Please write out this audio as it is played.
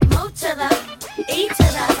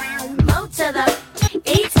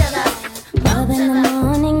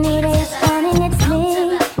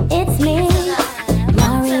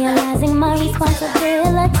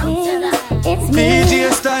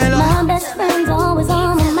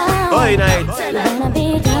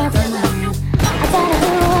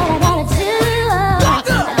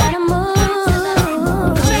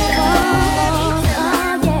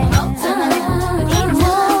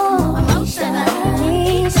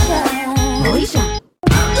Alicia.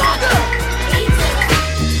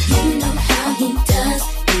 You know how he does,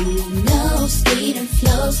 and you know skater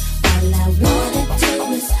flows. All I wanna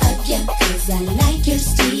do is hug you, 'cause I like your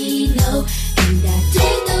stilo. And I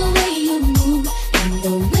dig the way you move, and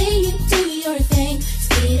the way you do your thing.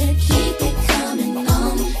 Skater, keep it coming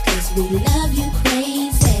on, 'cause we love you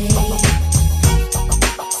crazy.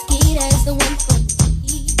 Skater's the one for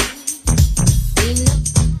me. We know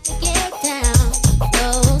to get down.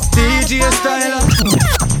 DJ Stylah.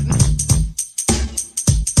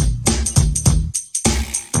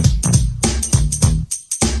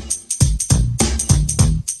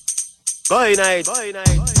 Boy night.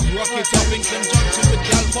 Rock it up in conjunction with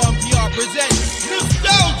Gyal Farm PR presents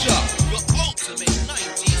Nostalgia, the ultimate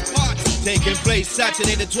 90s party. Taking place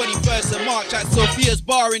Saturday the 21st of March at Sophia's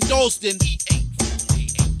Bar in Dalston.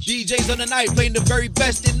 DJs on the night playing the very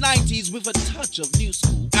best in 90s with a touch of new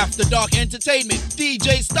school. After dark entertainment,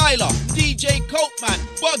 DJ Stylah, DJ Coatman,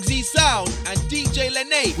 Bugsy Sound, and DJ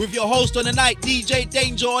Lene with your host on the night, DJ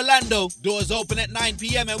Danger Orlando. Doors open at 9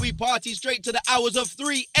 p.m. and we party straight to the hours of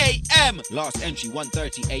 3 a.m. Last entry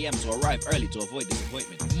 1:30 a.m. so arrive early to avoid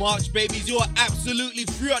disappointment. March babies, you are absolutely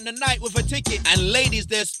free on the night with a ticket. And ladies,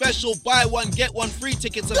 there's special buy one get one free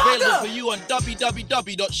tickets available for you on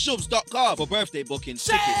www.shubs.com. For birthday bookings,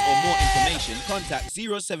 tickets, or more information, contact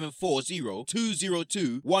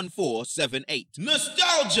 0740-202-1478.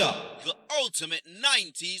 Nostalgia, the ultimate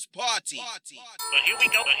 90s party. But here we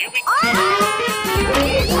go.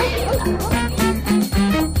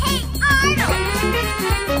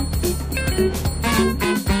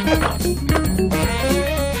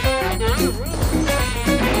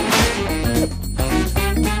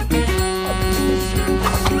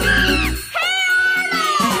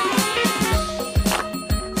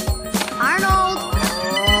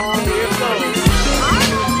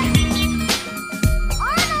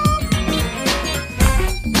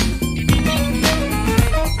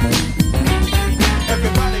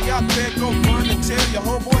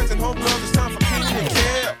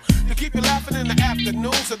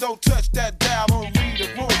 So don't touch that dial on read the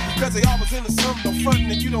room, 'cause they always into something no fun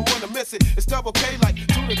and you don't wanna miss it. It's double K like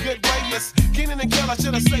do the good way. Yes, Keenan and Kel, I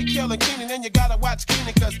should have said Kel and Keenan, and you gotta watch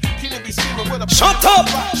Keenan, 'cause Keenan be scheming with a Shut up!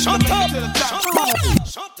 Shut up!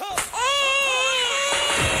 Shut up!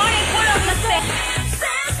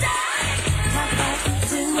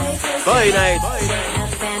 Boy night.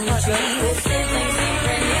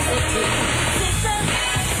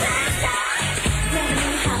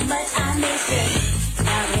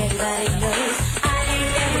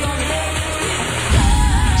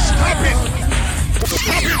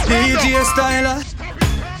 DJ Stylah.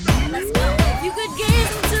 You could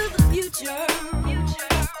gaze into the future.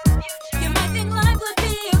 You might think life would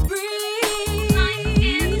be a breeze.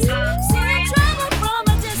 See it travel from a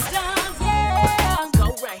distance, yeah.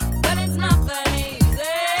 But it's not that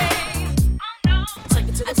easy.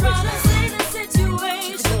 I try to see the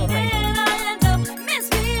situation, and I end up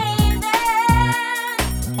misbehaving.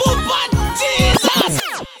 Oh, but Jesus!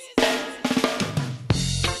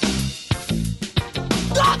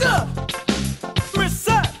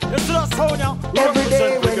 Every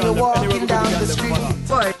day when you're walking down the street,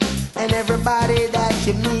 and everybody that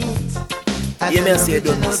you meet, You may say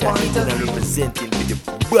don't know, say I need to representing with the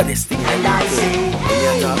baddest thing. and I say,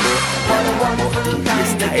 hey, what a wonderful kind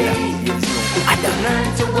of day. To learn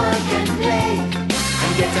to work and play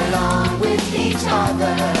and get along with each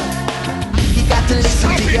other. You got to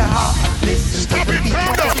listen to your heart, listen to the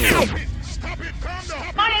people.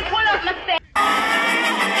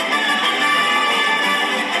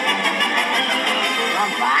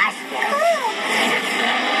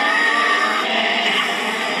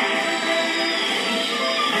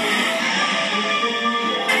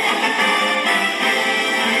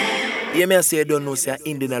 You may say don't know, say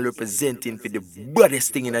Indian representing for the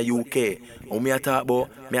baddest thing in the UK. And me I talk about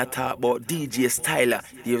DJ Stylah.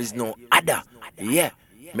 There is no other. Yeah.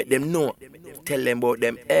 Make them know. Tell them about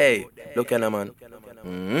them. Hey, look at them, man.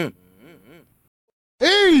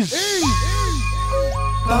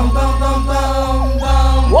 Bum bum bum bum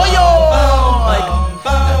bum. Woyo!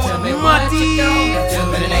 Tell me what to go. Tell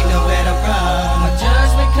me it ain't nowhere to run. When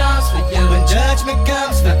judgment comes for you. When judgment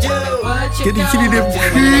comes for you. Get the chili them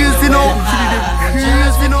crazy now.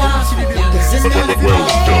 Crazy now.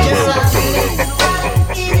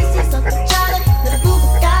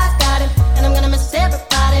 And I'm gonna miss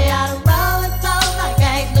everybody out of roll and flow like I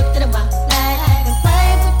ain't looked at a while. Like I'm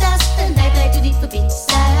playing for dust and they play too deep for being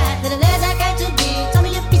sad. Little as I got to be. Tell me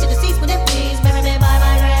your piece of the seats when it please. Baby, by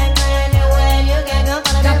my grand you when you can't go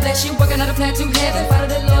follow. God bless you, working on a plan to heaven. Follow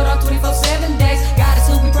the Lord all 24/7 days. God is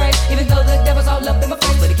who we praise. Even though the devil's all up in my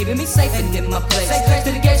face, but he keep keeping me safe and in my place. Say grace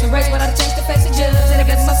to the gates and race, but I change the face of judge. And I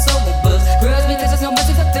guess my soul will buzz. Grudge because there's no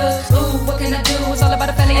mercy for thugs. Ooh, what can I do? It's all about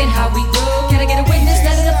the family and how we do. Can I get a witness?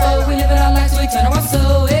 Let it unfold. We live in our lives, so we turn our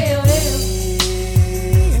soul. Hell, hell.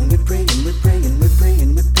 And we're praying, we're praying, we're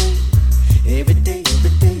praying, we're praying. Every day,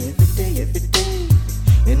 every day, every day, every day.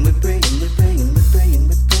 And we're praying, we're praying, we're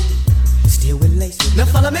praying, we're praying. Still with laces. Now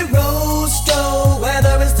follow me, Rosto.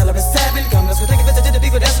 Weather is tolerant, seven. Come, let's go take a visit to the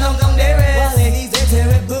people that's long gone there. Well, he's a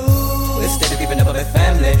terrible. Instead of keeping up with my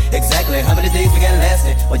family. Exactly how many days we got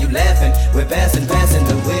lasting? While you laughing, we're passing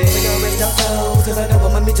the way. We gon' raise our toes, cause I know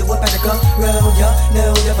I'ma meet you up at the crossroad. Y'all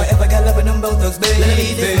know if I ever got love with them both thugs, baby. Let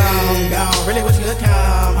me this long gone, really wish you could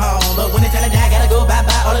come home. But when it's time to die, gotta go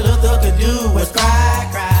bye-bye. All the little thug could do was cry,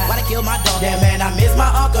 cry. Why they kill my dog? Damn man, I miss my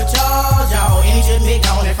Uncle Charles, y'all. And he shouldn't be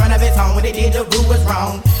gone in front of his home. When they did, the boo was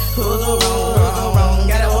wrong. Who's so wrong, who's so wrong?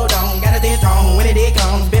 Gotta hold on, gotta stay strong. When it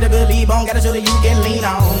comes, better believe on. Gotta show that you can lean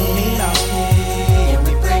on, lean on. And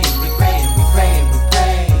we praying, we praying, we praying, we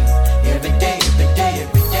praying. Every day, every day,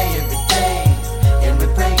 every day, every day. And we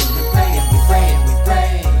praying, we praying, we praying, we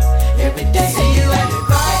praying. Every day. See you at the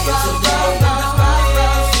crossroads.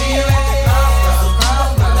 See you at the crossroads. See you at the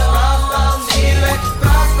crossroads. See you at the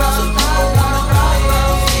crossroads.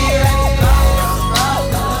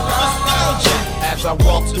 As I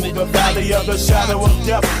walk through the valley of the shadow of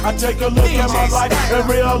death, I take a look at my life and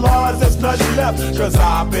realize there's nothing left. Cause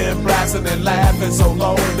I've been blasting and laughing so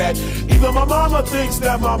long that even my mama thinks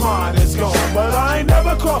that my mind is gone. But I ain't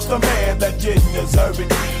never crossed a man that didn't deserve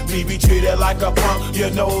it. Me be treated like a punk,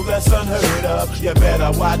 you know that's unheard of. You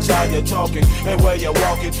better watch how you're talking and where you're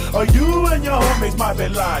walking, or you and your homies might be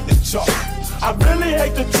lying to chalk. I really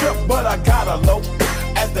hate the trip, but I gotta low.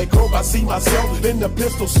 As they croak, I see myself in the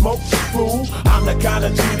pistol smoke. Fool, I'm the kind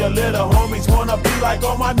of G the little homies wanna be like,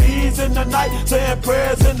 on my knees in the night, saying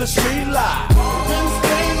prayers in the street light. Been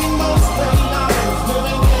spending most of their lives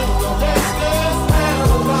living in the gangster's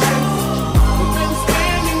paradise. We've been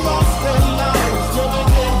spending most of their lives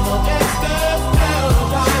living in the gangster's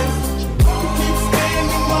paradise. We keep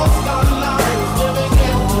spending most of our lives living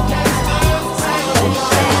in the gangster's paradise.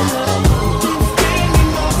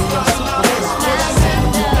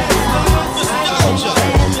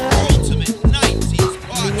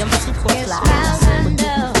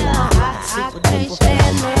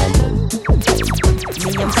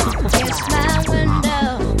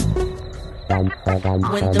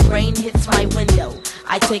 When the rain hits my window,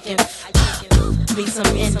 I take in me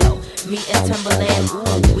some endo. Me and Timberland,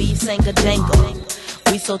 ooh, we sang a jangle.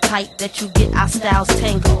 We so tight that you get our styles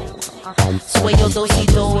tangled. Sway your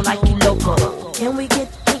do-si-do like you loco. Can we get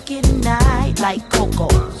kinky tonight like Coco?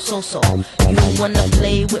 So, you wanna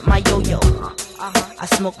play with my yo-yo? I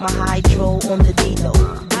smoke my hydro on the D-Lo.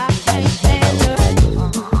 I can't stand her.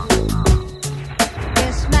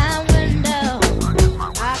 It's my window.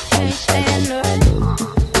 I can't stand her.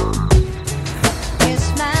 It's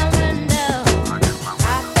my window.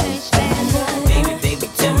 I can't stand her. Baby, baby,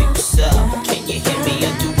 tell me what's up. Can you hear me?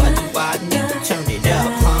 Or do I need to turn it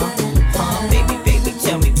up, huh? Baby, baby,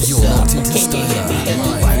 tell me what's up. Can you hear me?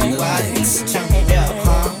 Or do I need to turn it up,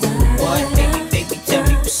 huh? What? Baby, baby, tell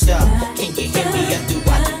me what's up. Can you hear me? Or do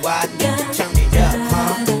I need to turn it up,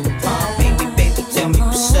 huh? Baby, baby, tell me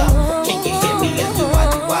what's up. Can you hear me? Or do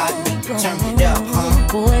I need to turn it up, huh?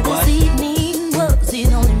 Boy, this evening was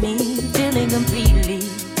it only me, feeling completely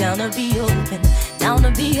down to be open,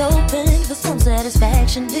 for some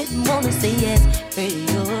satisfaction. Didn't wanna say yes, heard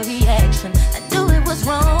your reaction. I knew it was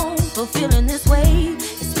wrong for feeling this way,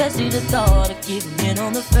 especially the thought of giving in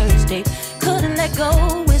on the first date. Couldn't let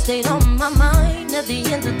go, it stayed on my mind. At the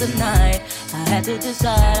end of the night, I had to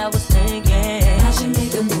decide. I was thinking I should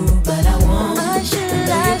make a move, but I won't. I should.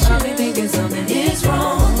 Probably thinking something is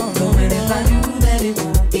wrong. Knowing if I do that it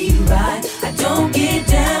won't be right. I don't get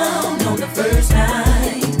down on the first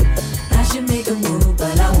night. I should make a move,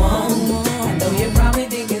 but I won't. I know you're probably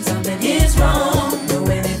thinking something is wrong.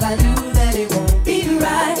 Knowing if I do that it won't be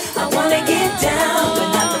right. I wanna get down, but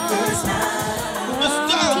not the first night.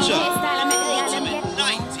 Nostalgia, ultimate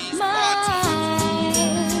 90s party.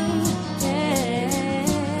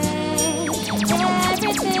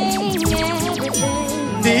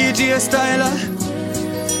 DJ Stylah.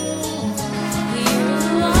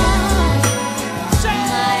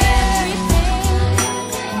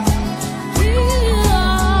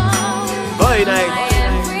 Boy night.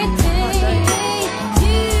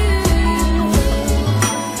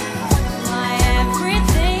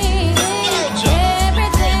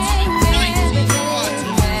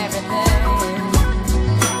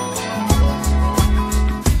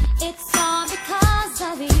 It's all because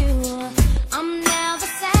of you. I'm never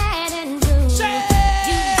sad and blue.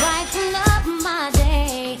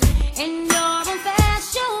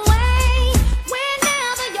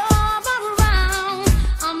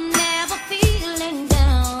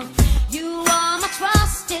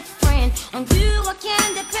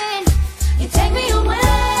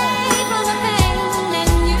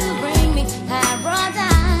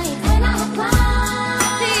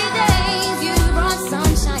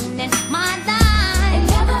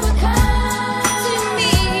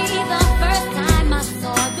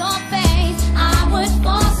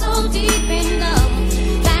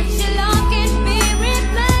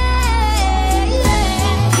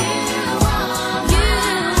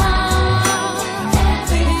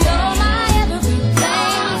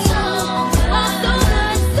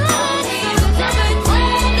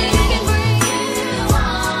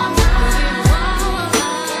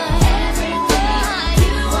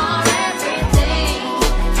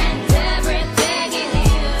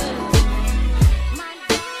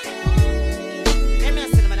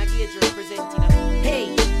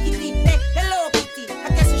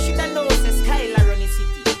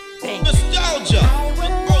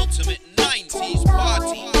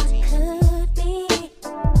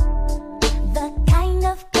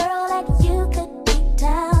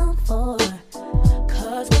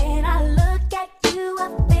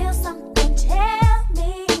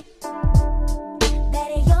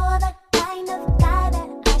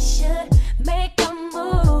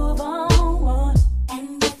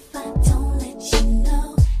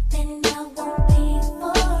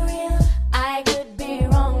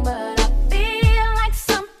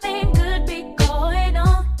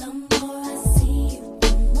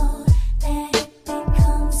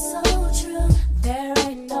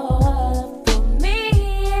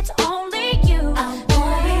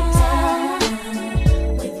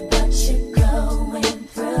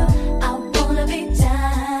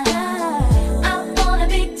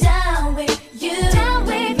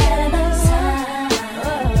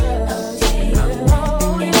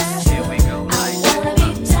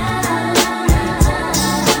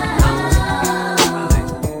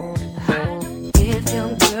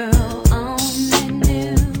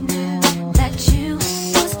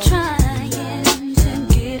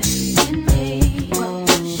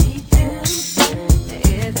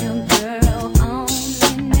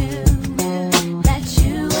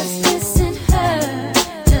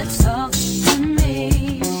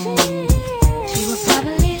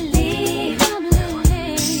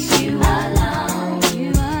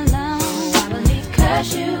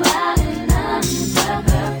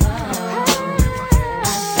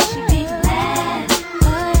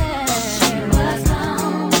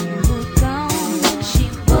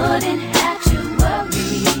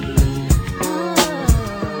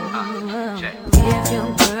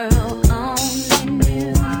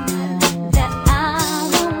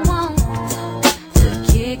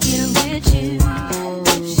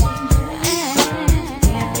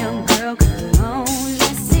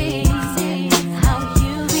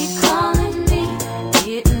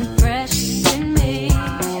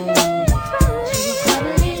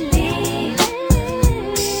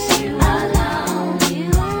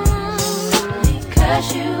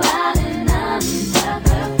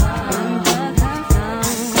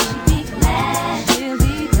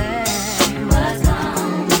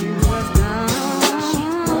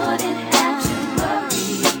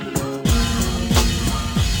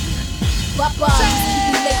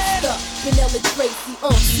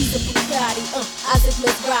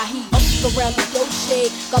 around the Dolce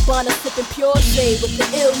Gabbana sipping pure shade with the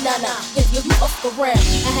ill nana. If you fuck around,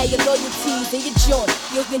 I had your loyalties in your joint,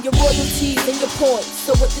 you'll get your royalties and your points.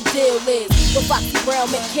 So what the deal is? With Foxy Brown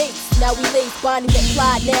make cakes. Now we lace Bonnie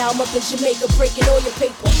McFly. Now I'm up in Jamaica breaking all your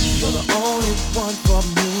paper. You're the only one for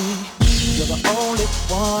me. You're the only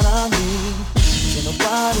one I need. Can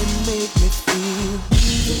nobody make me feel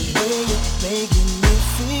the way you're making me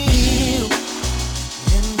feel?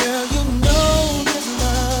 And girl, you know this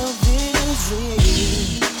love is real.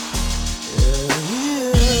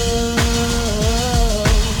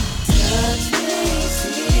 Touch me,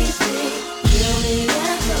 seize me, feel me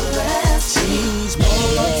and caress me.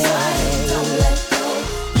 Hold on tight, don't let go.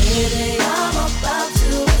 Baby, I'm about to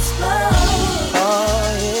explode. Oh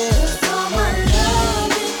yeah. 'Cause all my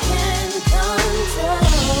love you can control.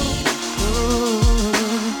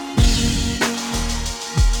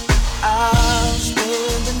 I'll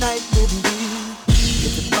spend the night with you.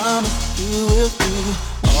 If you promise you will do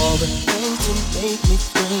all the things to make me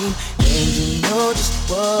scream, and you know just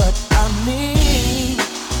what I mean.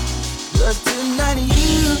 'Cause tonight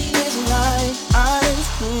you is like ice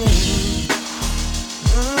cream.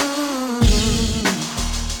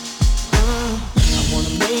 I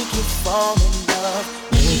wanna make you fall in love,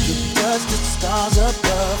 make you touch the stars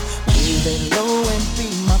above. Be lay low and be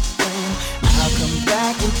my friend. I'll come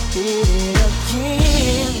back and hit it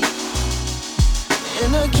again.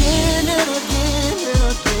 And again and again and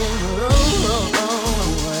again. Oh, oh, oh,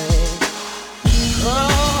 oh,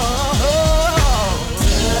 oh.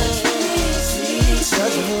 Touch me, seize me,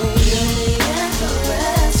 feel me and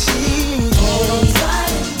caress me. Hold on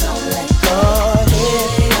tight and don't let go.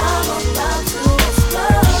 Baby, I'm about to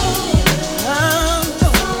explode. I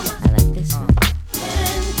like this one.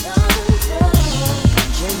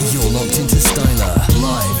 You're locked into Stylah,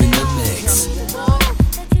 live in the mix.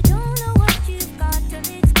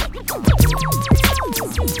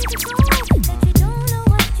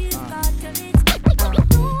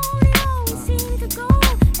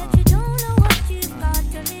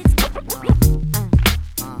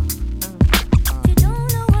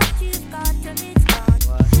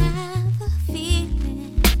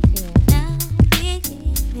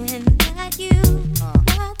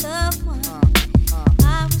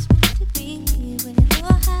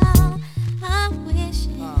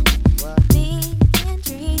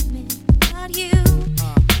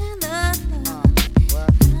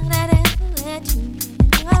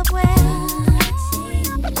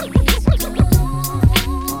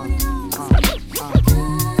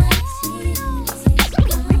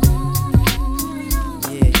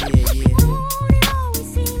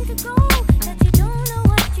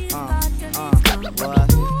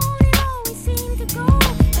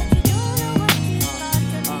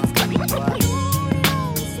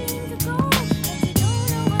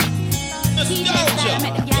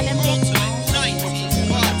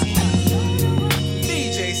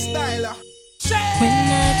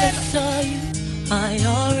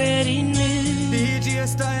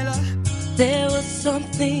 There was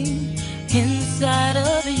something inside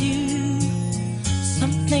of you,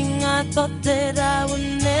 something I thought that I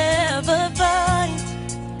would never find.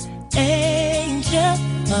 Angel of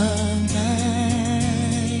mine,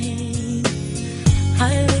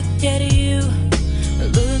 I look at you,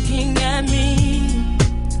 looking at me.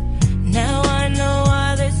 Now I know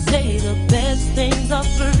why they say the best things are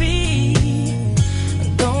free.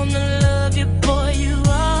 I'm gonna love you, boy, you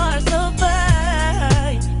are so fine.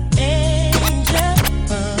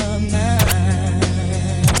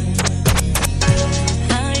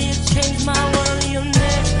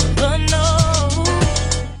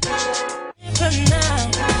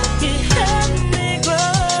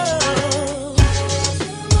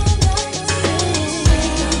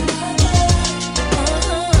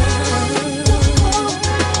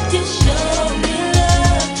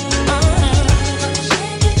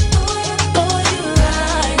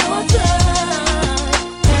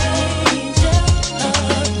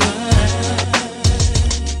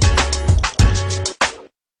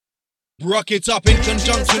 Rock it up in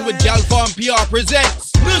conjunction with Gyal Farm PR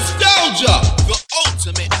presents Nostalgia, the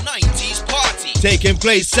ultimate 90s party. Taking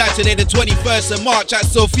place Saturday the 21st of March at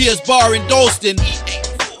Sophia's Bar in Dalston.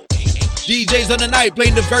 DJs on the night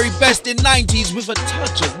playing the very best in 90s with a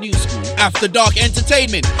touch of new school. After Dark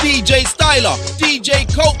Entertainment, DJ Stylah, DJ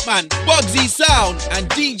Copeman, Bugsy Sound, and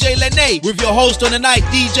DJ Lene with your host on the night,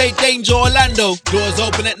 DJ Danger Orlando. Doors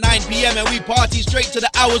open at 9 p.m. and we party straight to the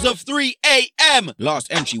hours of 3 a.m. Last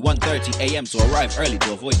entry 1:30 a.m. so arrive early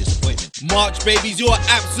to avoid disappointment. March babies, you are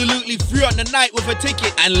absolutely free on the night with a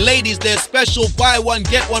ticket. And ladies, there's special buy one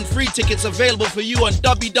get one free tickets available for you on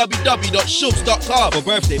www.shooks.com. For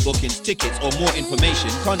birthday bookings, tickets tickets or more information,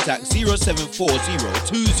 contact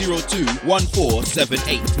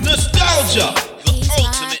 0740-202-1478. Nostalgia, the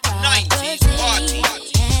ultimate 90s party.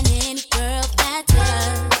 And any girl that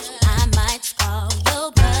does, I might call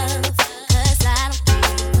your bluff, 'cause I don't give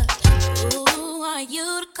who are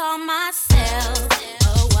you to call myself.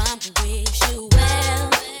 Oh, I'm gonna wish you well,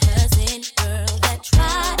 'cause any girl that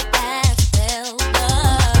tried to ask they'll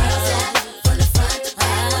love. From the front to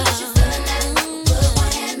back, what you feeling that? Put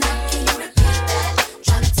one hand up, can you repeat that?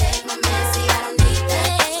 Tryna take my man, see I don't need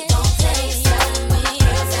that. So don't play yourself when you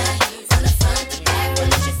feel that. From the front to back,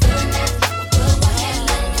 what you feeling that? Put one hand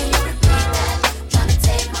up, can you repeat that? Tryna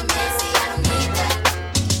take my man, see I don't need that.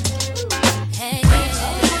 Hey,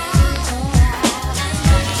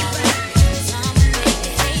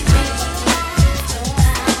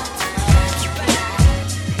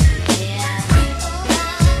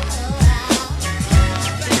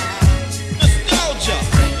 Nostalgia,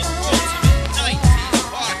 the ultimate 90s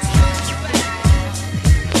party.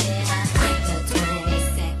 The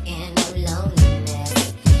 22nd of loneliness,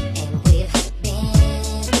 and we've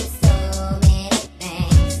been through so many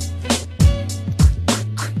things.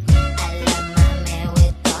 I love my man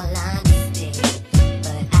with all honesty,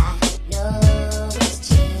 but I know he's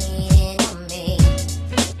cheating on me.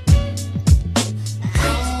 I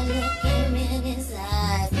look him in his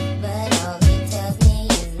eyes, but all he tells me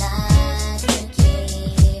is lies to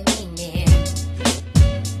keep me near.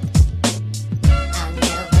 I'll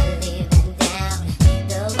never leave him down,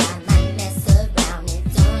 though I might mess around.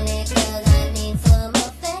 It's only 'cause I need some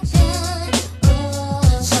affection.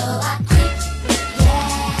 Oh, so I quit.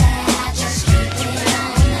 Yeah, I just keep it on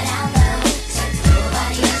the down low, since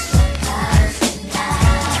nobody else will cause it now.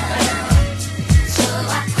 So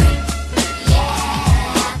I quit.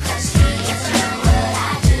 Yeah, 'cause he doesn't know what I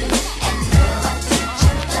do, and no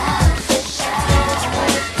attention about the show.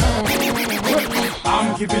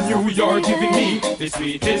 I'm giving you, you're giving me the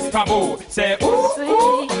sweetest taboo. Say ooh,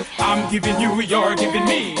 ooh. I'm giving you, you're giving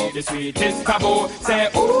me the sweetest taboo. Say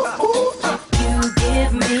ooh, ooh. You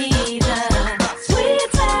give me the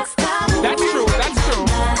sweetest taboo. That's true, that's true.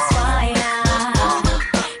 That's why I'm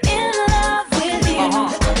in love with you.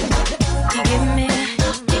 You give me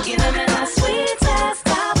the sweetest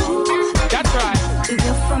taboo. That's right. You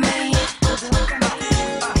do for me.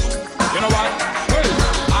 You know what? Well,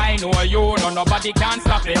 I know you, no nobody can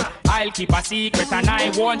stop it. I'll keep a secret and I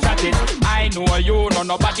won't shut it. I know you, no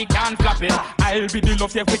nobody can flop it. I'll be the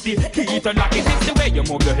love you with the heat and lock it. It's the way you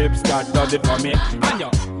move your hips that does it for me. And your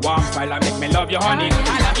warm style make me love you, honey.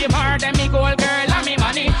 I love you more than me gold girl and me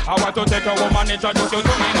money. I want to take a woman, introduce you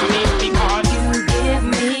to me money. Because You give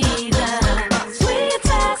me the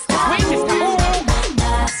sweetest taboo. sweetest taboo.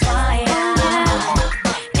 That's why I'm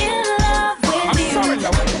in love with I'm you. sorry,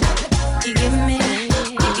 love. You give me the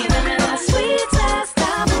sweetest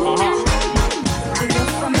taboo. You do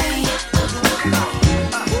for me.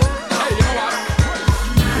 Hey, you know what?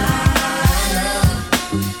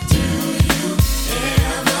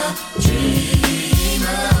 Dream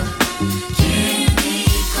of candy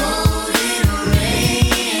coated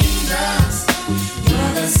raindrops.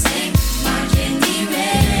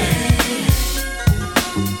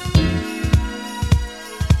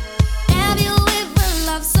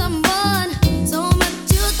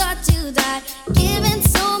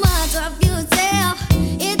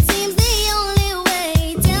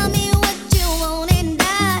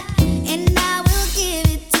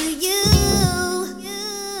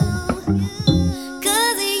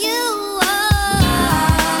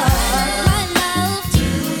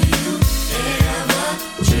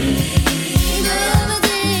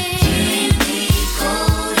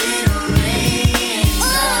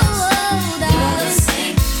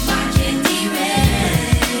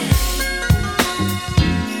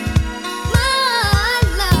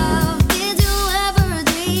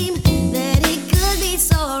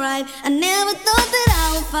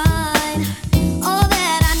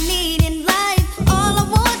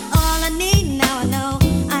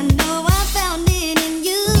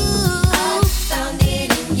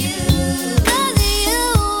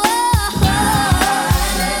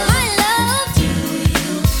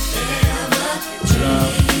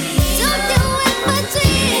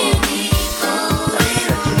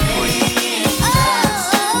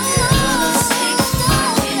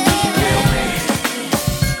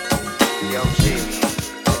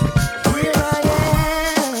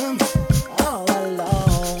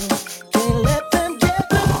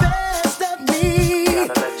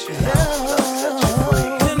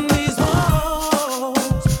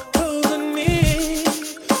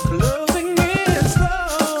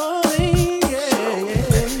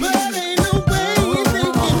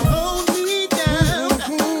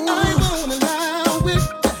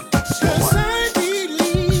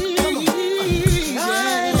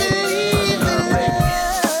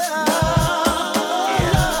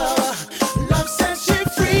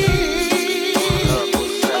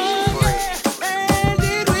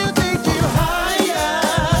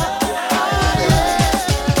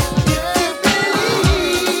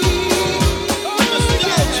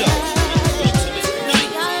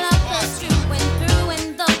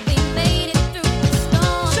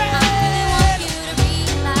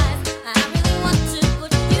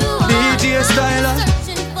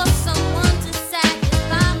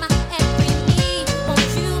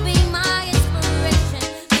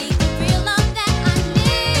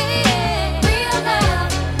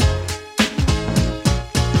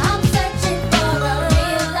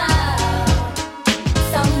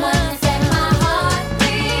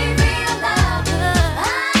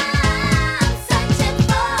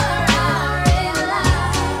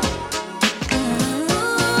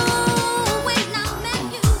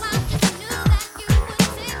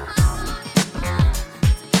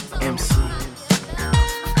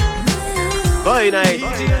 Boy night.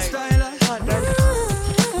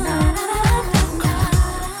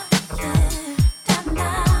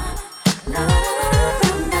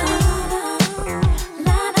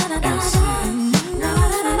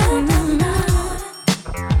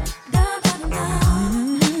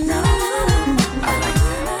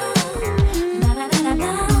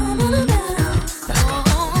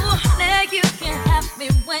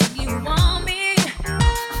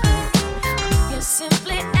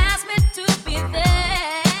 Simply ask me to be there.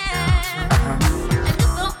 And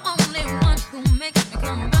you're the only one who makes me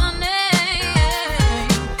come running.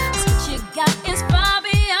 'Cause what you got is far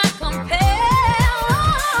beyond compare.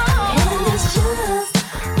 And it's just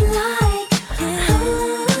like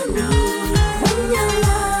honey when your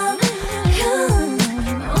love comes.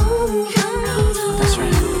 Oh, come. That's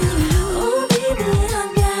right. Oh, baby, I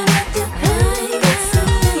got to find it. So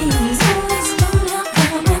let's slow down for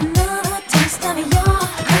another taste of your love.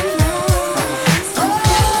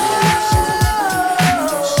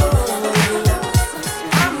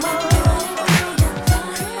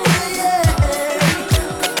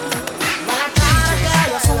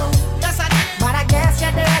 But I guess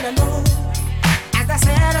you didn't know. As I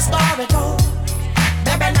said, the story goes.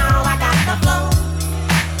 Baby, now I got the flow.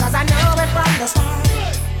 'Cause I knew it from the start.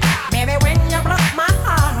 Baby, when you broke my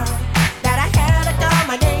heart, that I had to come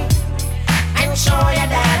again and show you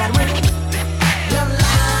that I'd win. You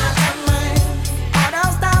lied to me. All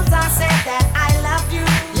those times I said that I loved you.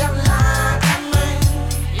 You lied to me.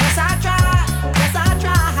 Yes, I tried. Yes, I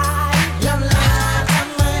tried. You lied to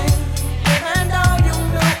me. Even though you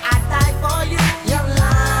knew I'd die for you. You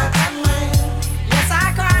lied to me. Yes, I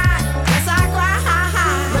cried. Yes, I cried.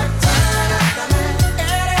 Return up the man.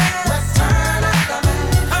 Return up the man.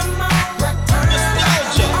 Come on. Return up the man.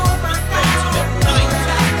 Oh my God.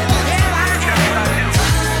 Here I am.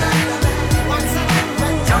 Return up the man. Once again.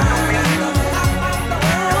 Return up the man.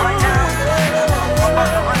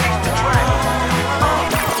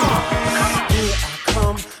 Here I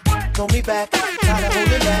come, throw me back, try to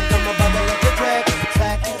hold it back, I'm about to let the track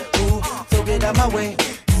back. Ooh, so get out my way.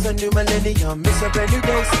 It's a new millennium, it's a brand new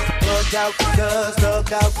day. Look out, cuz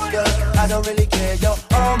I don't really care, yo,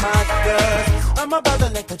 oh my God. I'm about to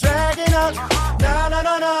let the dragon out. No, no,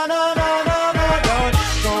 no, no, no, no, no, no, no.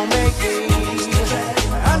 Don't make me.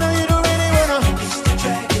 I know you don't really wanna.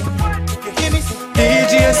 You hear me say,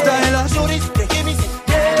 DJ Stylah. Shorty, you hear me say,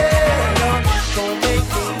 yeah, no. Don't make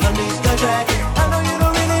me unleash the dragon. I know you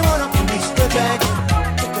don't really wanna unleash the dragon.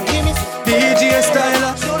 You hear me say, DJ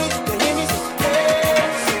Stylah. Shorty, you hear me say,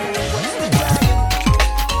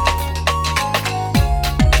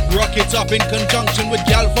 Rock it up in conjunction with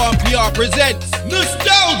Gyal Farm PR presents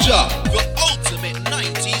Nostalgia, the ultimate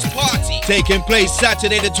 90s party. Taking place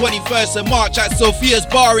Saturday the 21st of March at Sophia's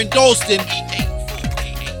Bar in Dalston.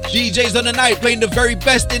 DJs on the night playing the very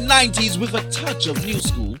best in 90s with a touch of new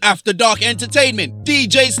school. After Dark Entertainment,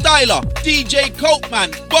 DJ Stylah, DJ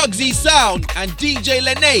Copeman, Bugsy Sound, and DJ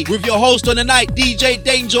Lene with your host on the night, DJ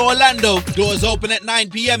Danger Orlando. Doors open at 9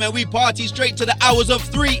 p.m. and we party straight to the hours of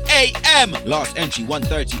 3 a.m. Last entry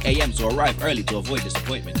 1:30 a.m. so arrive early to avoid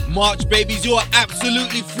disappointment. March babies, you are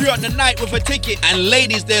absolutely free on the night with a ticket. And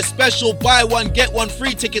ladies, there's special buy one get one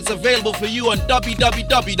free tickets available for you on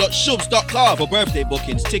www.shubs.com. For birthday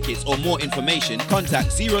bookings, tickets or more information, contact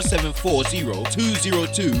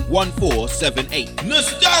 0740-202-1478.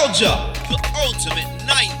 Nostalgia, the ultimate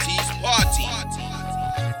 90s party.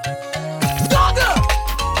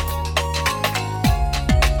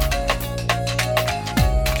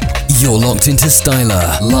 You're locked into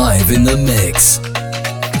Stylah, live in the mix.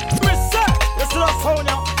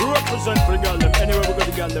 Represent for the girl them. Anywhere we go,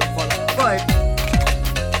 the girl them follow.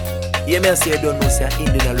 Yeah, me I say I don't know, say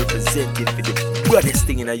Indian representing for the baddest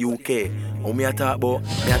thing in the UK. And me I talk about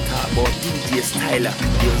DJ Stylah.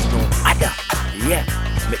 There's no other. Yeah,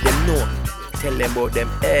 make them know. Tell them about them.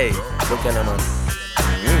 Hey, look at them, man.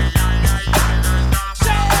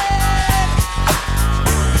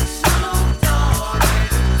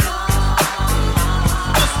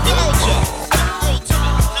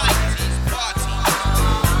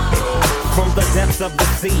 From the depths of the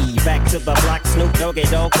sea, back to the block, Snoop Doggy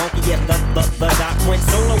Dogg, funky, yes, the doc went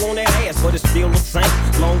solo on that ass, but it's still the same.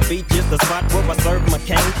 Long Beach is the spot where I serve my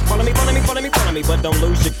cane. Follow me, but don't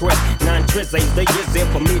lose your grip. 9 trips ain't the years there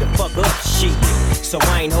for me to fuck up shit. So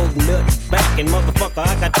I ain't holding nothing back, and motherfucker,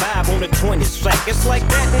 I got 5 on the 20 sack. It's like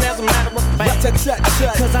that, and as a matter of fact, cause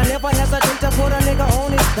I never hesitate to put a nigga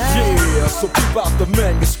on his back. Yeah, so keep out the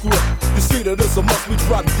manuscript. You see that it's a must we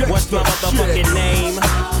drop gangsta. What's my motherfucking name?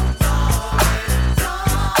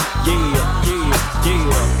 Yeah.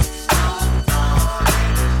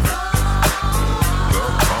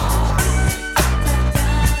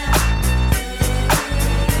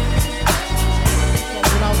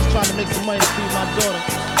 make some money to feed my daughter.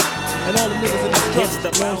 And all the niggas in the streets,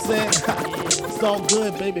 you know what I'm saying? It's all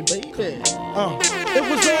good, baby. It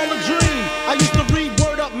was all a dream. I used to read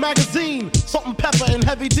Word Up magazine. Salt and Pepper and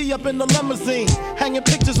Heavy D up in the limousine. Hanging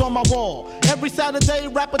pictures on my wall. Every Saturday,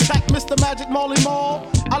 rap attack Mr. Magic Molly Mall.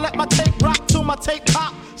 I let my tape rock till my tape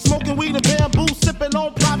pop. Smoking weed and bamboo, sipping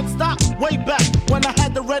on private stock. Way back when I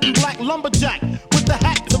had the red and black lumberjack with the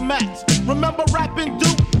hat to match. Remember rapping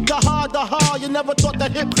Duke? The hard, you never thought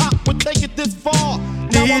that hip hop would take it this far.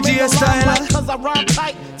 Now I'm in the limelight 'cause I rhyme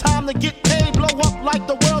tight. Time to get paid, blow up like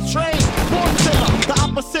the world's trade. Born sinner, the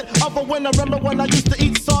opposite of a winner. Remember when I used to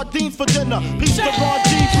eat sardines for dinner? Peace to Ron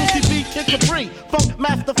G, Brucey B, Kid Capri, Funk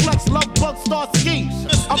Master Flex, Love Bug, Star Ski.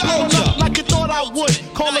 I'm blowing up like you thought I would.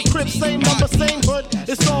 Call a crib, same number, same hood.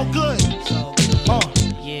 It's all good.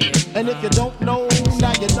 And if you don't know,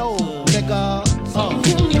 now you know, nigga.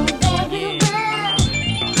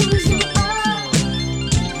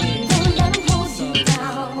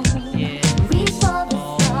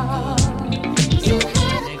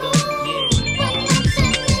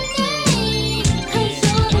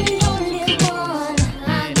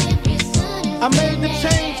 I made the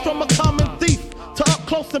change from a common thief to up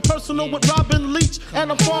close and personal with Robin Leach.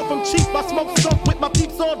 And I'm far from cheap, I smoke skunk with my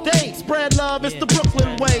peeps all day. Spread love, it's the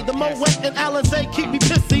Brooklyn way. The Moet and Alizé keep me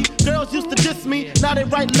pissy. Girls used to diss me, now they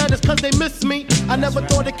write letters 'cause they miss me. I never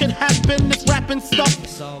thought it could happen, this rapping stuff.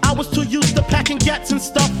 I was too used to packing gats and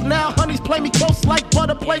stuff. Now honeys play me close like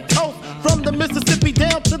butter play toast. From the Mississippi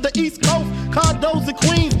down to the East Coast. Condos in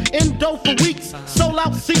Queens, in dough for weeks. Sold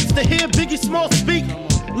out seats to hear Biggie Small speak.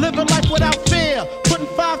 Living life without fear, putting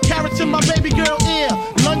 5 carats in my baby girl ear.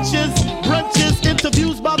 Lunches, brunches,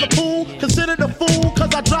 interviews by the pool. Considered a fool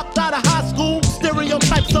 'cause I dropped out of high school.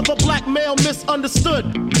 Stereotypes of a black male misunderstood.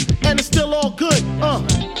 And it's still all good,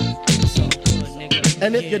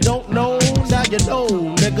 And if you don't know, now you know,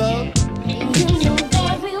 nigga.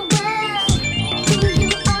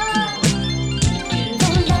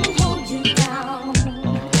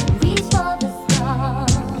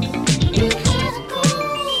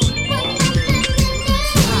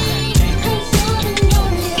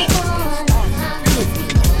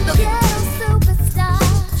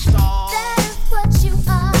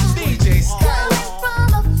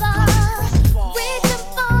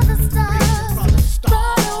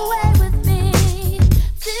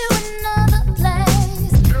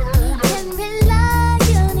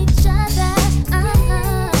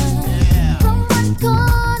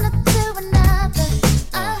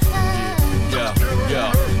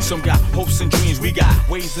 Some got hopes and dreams, we got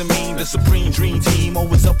ways and mean. The supreme dream team,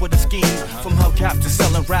 always up with a scheme. From hubcap to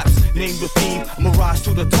selling raps, name the theme. I'm a rise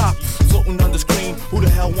to the top, floating on the screen. Who the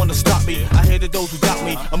hell wanna stop me? I hated those who doubt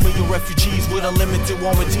me. A million refugees with unlimited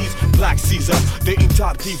warranties. Black Caesar, dating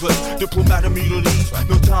top divas. Diplomat of Middle East,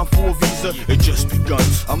 no time for a visa. It just begun.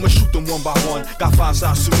 I'ma shoot them one by one. Got 5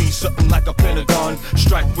 sides to me, something like a pentagon.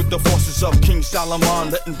 Strike with the forces of King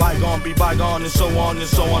Solomon. Letting bygone be bygone and so on and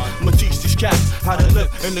so on. I'ma teach these cats how to live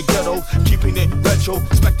in the ghetto, keeping it retro,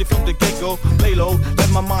 expected from the get-go. Lay low, let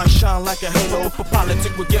my mind shine like a halo. For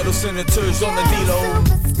politics with ghetto senators on the D-Lo.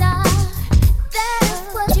 Superstar, that's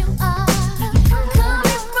what you are.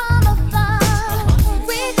 Coming from afar,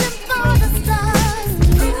 reaching for the stars.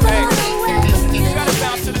 Hey, you gotta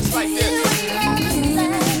bounce to this like this.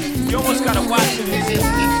 You almost gotta watch it.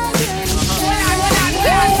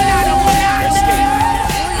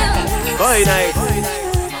 Boy night.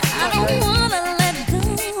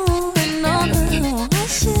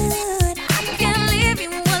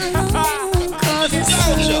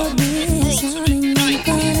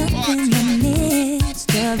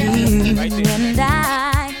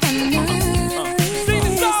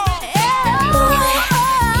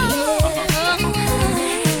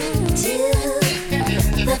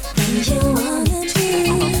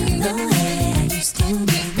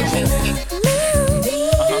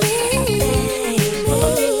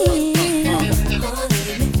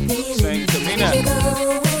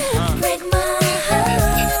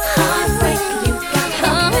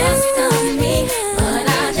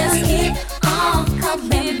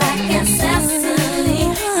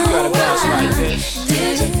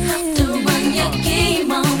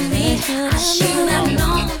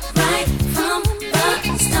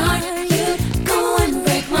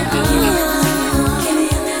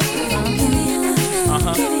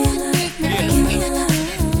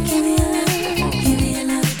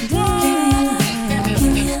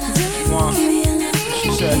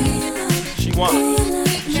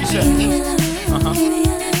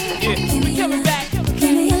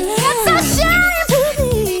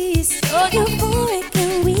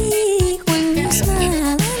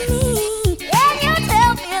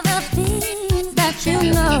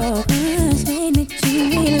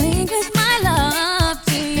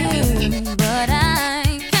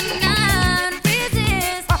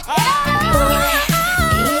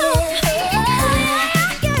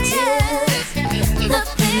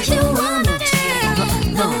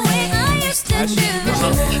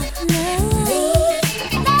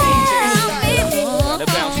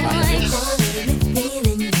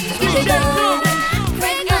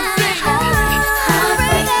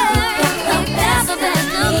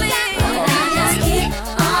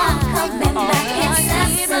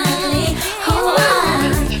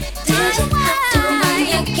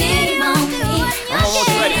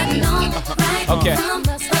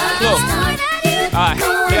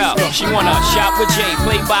 Yeah, she wanna shop with Jay,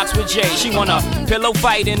 play box with Jay. She wanna pillow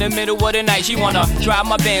fight in the middle of the night. She wanna drive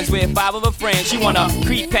my Benz with 5 of her friends. She wanna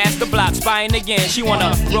creep past the block, spying again. She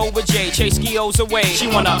wanna roll with Jay, chase skios away. She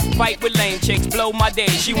wanna fight with lame chicks, blow my day.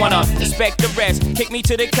 She wanna respect the rest, kick me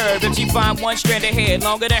to the curb. If she find one strand of hair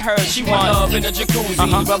longer than hers, she want love in the jacuzzi,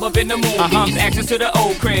 rub up in the movies, access to the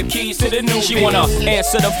old crib, keys to the new. She wanna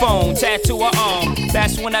answer the phone, tattoo her arm.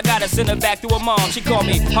 That's when I gotta send her back to her mom. She call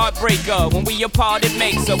me heartbreaker. When we apart, it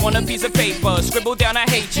makes her want a piece of paper. Scribble down, I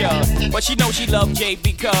hate ya. But she know she love Jay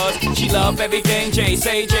because she love everything Jay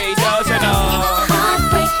say Jay does. And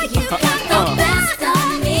heartbreaker, you got the best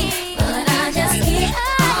of me, but I just keep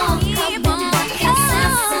on coming back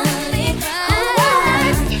incessantly.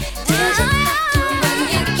 Did you have to run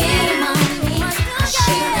your game on me?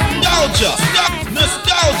 Nostalgia,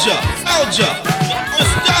 nostalgia, nostalgia,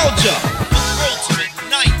 nostalgia. The ultimate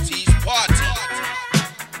 90s party.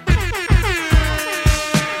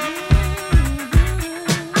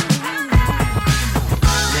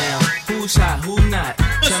 Now, who's hot, who not?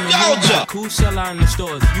 Nostalgia. Who sell out in the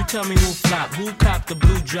stores? You tell me who flop, who cop the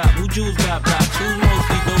blue drop, who jewels got blocks, who's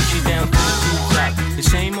mostly Dolce down to the blue top. The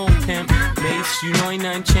same old pimp, Mace, you know ain't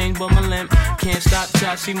nothing changed but my limp. Can't stop till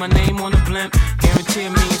I see my name on the blimp. Guarantee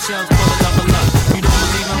me and sales for the level up. You don't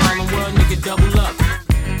believe in Harlem World, nigga, double up.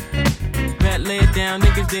 Bet lay it down,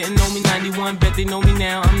 niggas didn't know me 91, bet they know me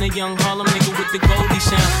now. I'm the young Harlem nigga with the Goldie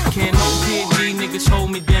sound. Can't no PD, niggas hold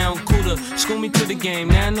me down. Cooler, school me to the game,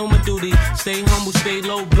 now I know my duty. Stay humble, stay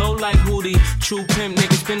low, blow like Hootie. True pimp,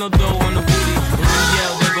 niggas spin no dough on the booty. And when you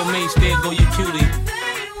yell, there go Mace, there go your cutie.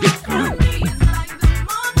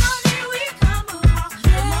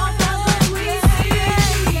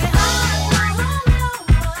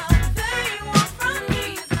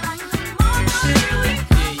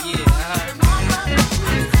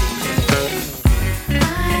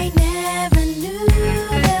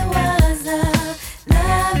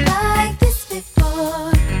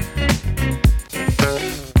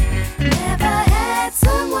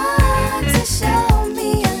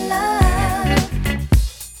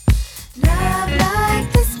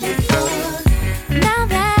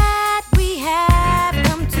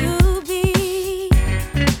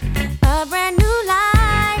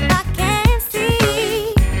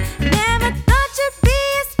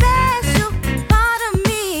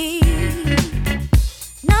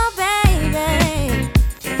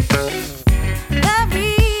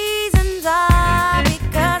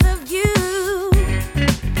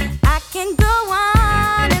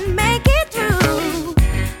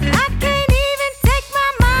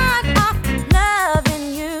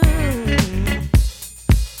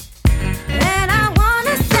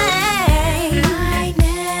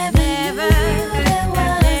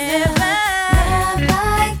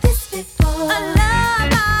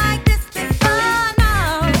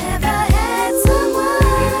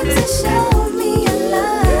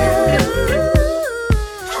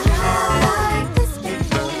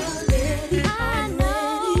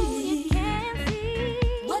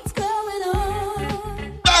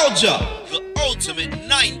 The ultimate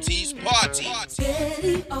 90s party.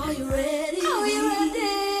 Ready? Are you ready? Are you ready?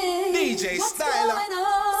 DJ What's Stylah.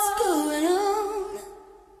 What's going on?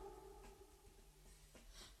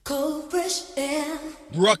 Cold fresh air.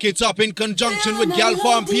 Rock it up in conjunction with Gyal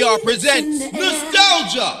Farm PR presents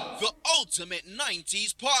Nostalgia, the ultimate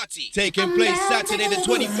 90s party. Taking place Saturday the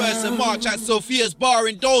 21st of March at Sophia's Bar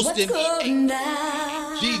in Dalston.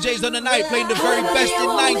 DJs on the night playing the very best in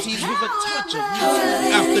 90s with a touch of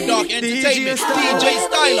music. After Dark Entertainment, DJ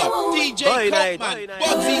Stylah, DJ Cockman,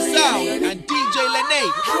 Bugsy Sound, and DJ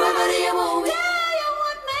Lene.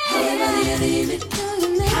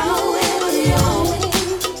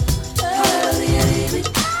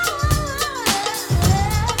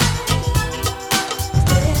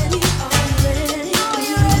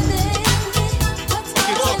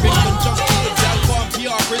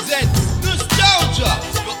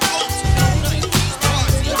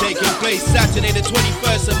 Taking place Saturday the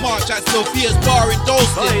 21st of March at Sophia's Bar in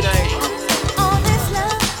Dalston.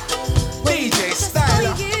 DJ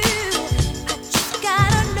Stylah.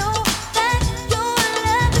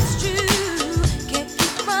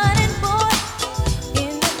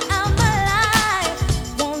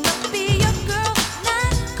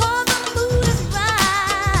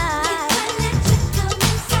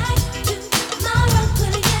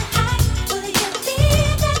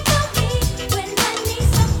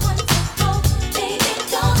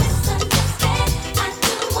 Misunderstand. I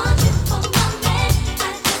do want you for my man. I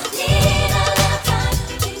just need a little time.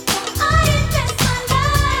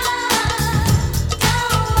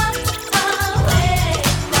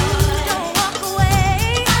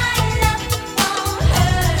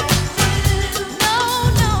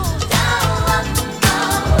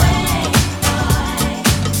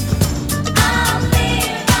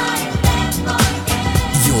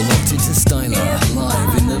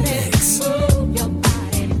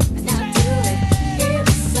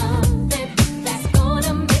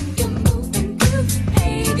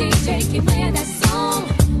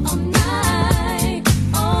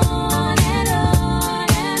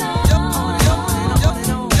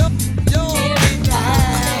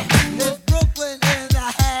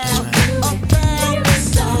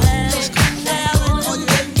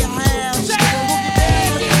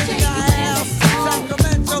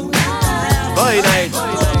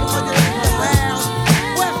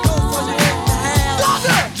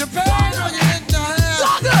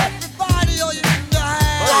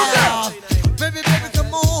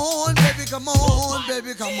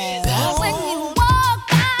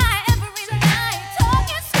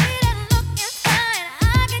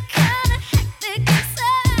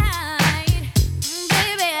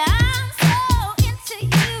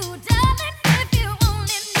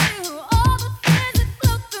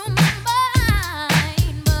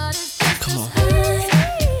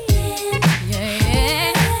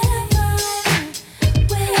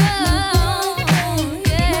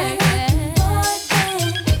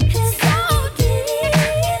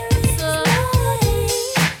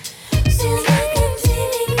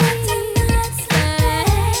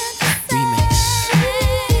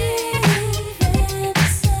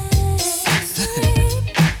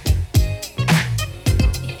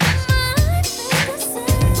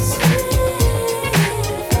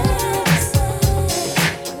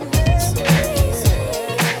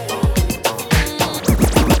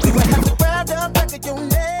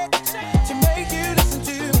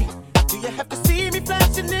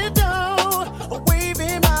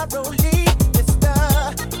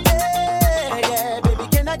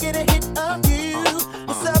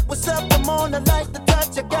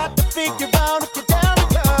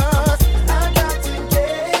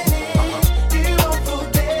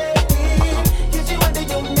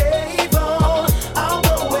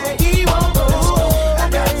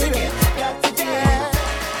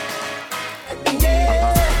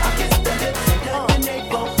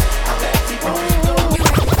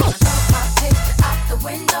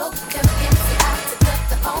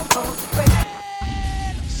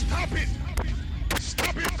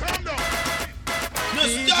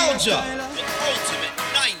 Nostalgia, the ultimate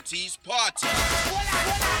 90s party.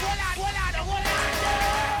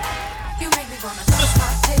 You make me wanna toss my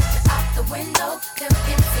picture out the window. Tell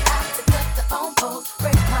Empty out to cut the phone poles.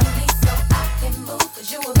 Break my lease so I can move.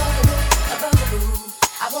 Cause you a bugaboo.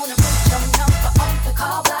 I wanna put your number on the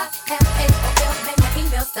call block. Have AOL, make my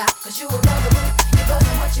email stop. Cause you a bugaboo. You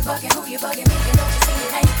bugging what you bugging, who you bugging me. And don't you see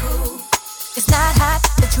it ain't cool. It's not hot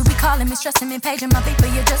that you be calling me, stressing me, paging my beat,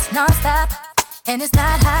 but you're just non-stop. And it's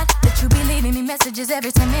not hot that you be leaving me messages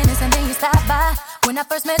every 10 minutes and then you stop by. When I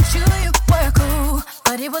first met you, you were cool,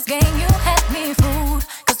 but it was game, you had me fooled.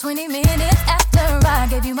 Cause 20 minutes after I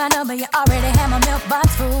gave you my number, you already had my milk box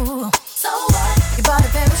full. So what? You bought a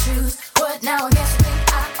pair of shoes. What now? I guess you think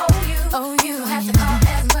I owe you. You don't have to call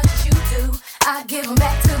as much as you do. I give them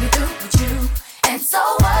back to be through with you. And so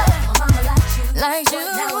what? My mama likes you. Like you.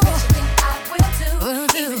 What now? I guess you think I will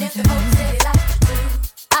too. Even if the folks say they like you too.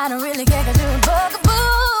 I don't really care cause you're a bugaboo.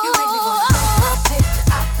 You make me wanna throw my picture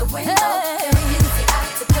out the window. Hey. Easy out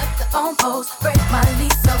to cut the phone poles. Break my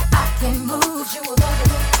lease so I can move. You a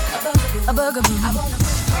bugaboo. A bugaboo. I wanna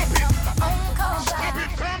put your number on the call back.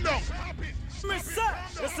 Calm down. This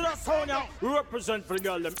is us how now. We represent for the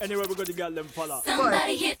girl them. Anywhere we go, the girl them follow.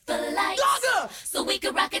 Somebody hit the lights so we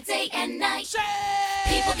can rock it day and night.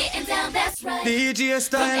 People getting down, that's right. DJ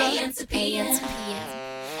From Stylah. AM to PM.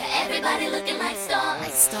 Everybody looking like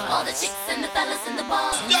stars. All the chicks and the fellas in the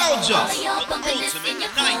bar. Nostalgia, All of y'all the bumping this in your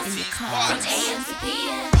car. 90s From party. AM to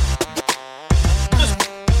PM.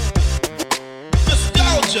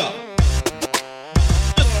 Nostalgia.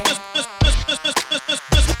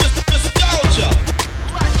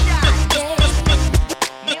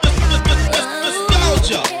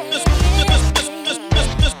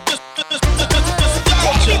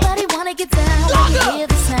 Everybody wanna get down when you hear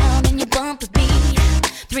the sound and you bump the beat.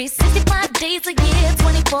 365 days a year,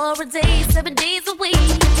 24 a day, 7 days a week.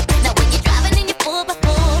 Now when you're driving in your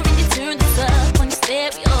 4x4 and you turn this up on your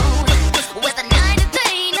stereo, with a night and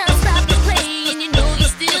day, now stop the play and you know you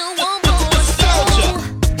still want more. So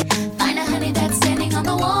Find a honey that's standing on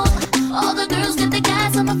the wall. All the girls get the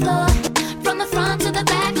guys on the floor. From the front to the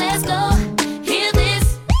back, let's go. Hear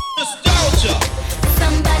this. Nostalgia.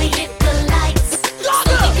 Somebody hit the lights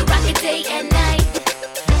so we can rock it day and night.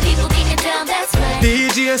 People getting down, that's right.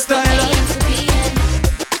 DJ Stylah. AM to PM.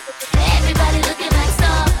 Everybody looking like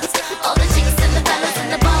stars. All the chicks and the fellas in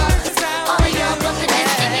the bars. All of y'all bumping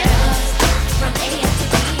this in your cars. From AM to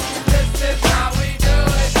PM. This is how we do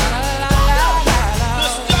it.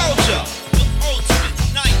 Nostalgia, the ultimate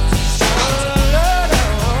 90s party.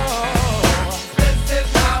 This is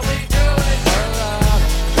how we do it.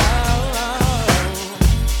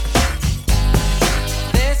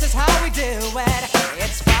 This is how we do it.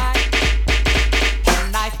 It's fine,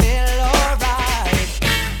 and I feel alright.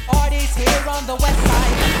 Artie's here on the west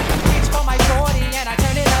side. Reach for my 40 and I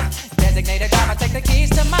turn it up. Designated driver, take the keys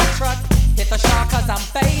to my truck. Hit the shop cause I'm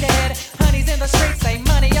faded. Honey's in the streets, say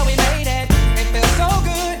money, yo, we made it. It feels so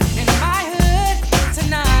good in my hood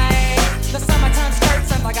tonight. The summertime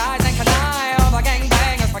skirts and the guys ain't canine. All the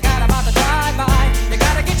gangbangers forgot about the drive-by. You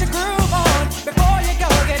gotta get your groove on before you go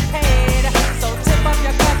get paid. So tip up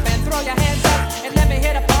your cup and throw your hands up and let me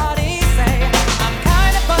hear the party say, I'm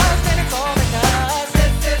kinda buzzed and it's all because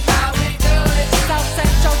this is how we do it. South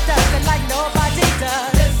Central does it like nobody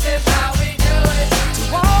does. This is how we do it. To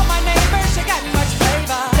all my neighbors, you got much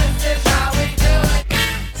flavor. This is how we do it.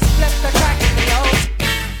 Split the crack in the old.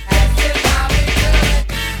 This is how we do it.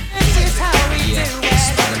 This is how we do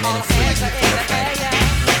it. All hands are in the air.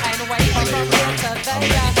 Ain't wait for from here to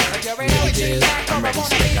there. If you're in a cheap back, or I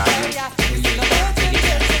wanna be there. In the hood,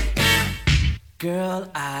 Girl,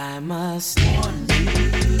 I must warn you,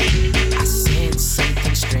 I sense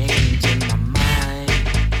something strange in my mind.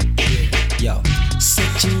 Yo,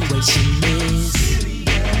 situation is,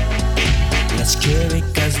 let's cure it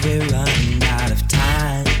cause we're running out of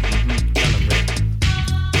time.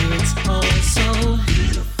 It's all so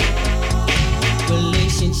beautiful.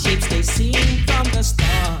 Relationships they seem from the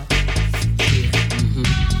start.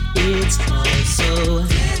 It's all so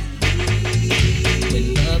when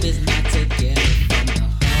love is not together from the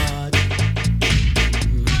heart.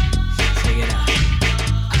 Check it out.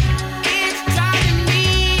 It's driving me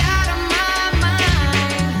out of my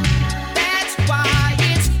mind. That's why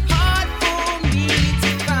it's hard for me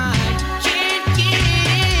to find.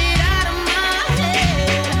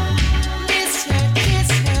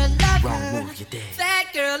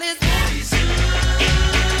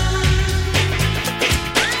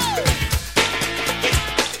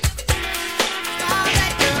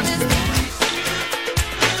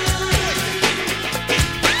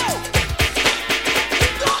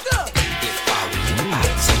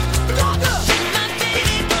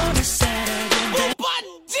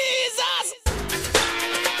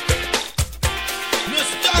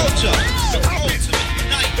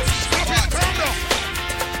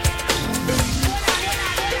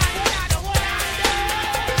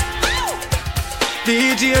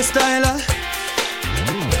 DJ Stylah.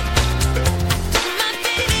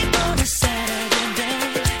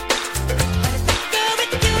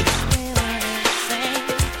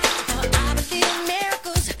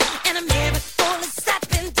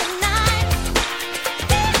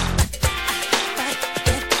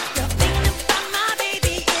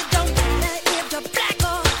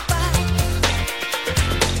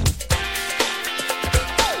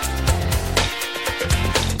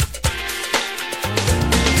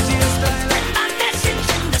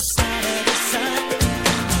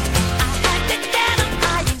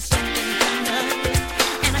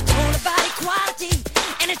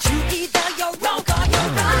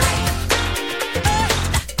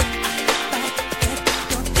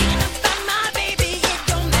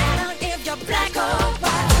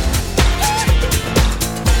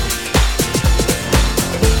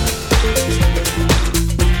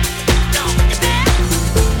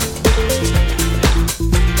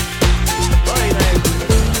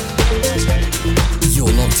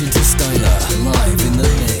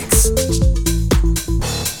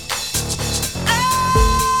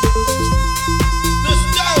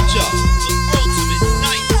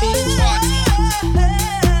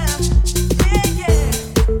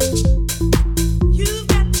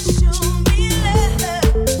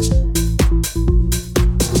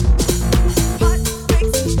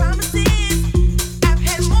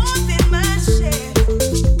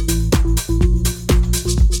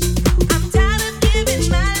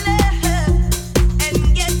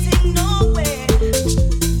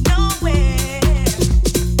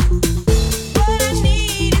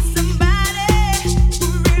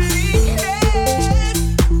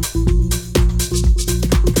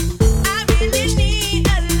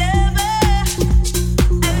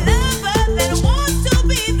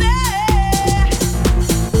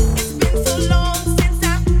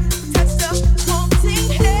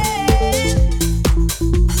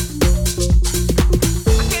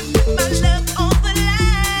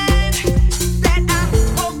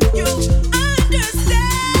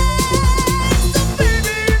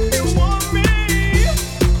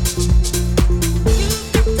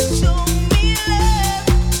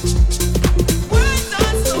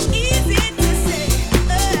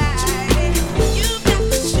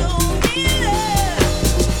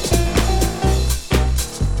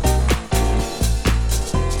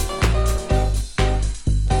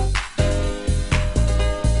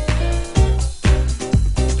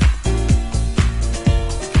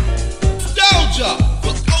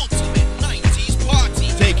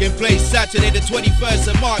 Saturday the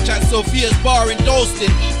 21st of March at Sophia's Bar in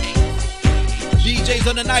Dalston. DJs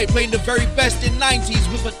on the night playing the very best in 90s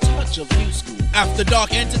with a touch of new school. After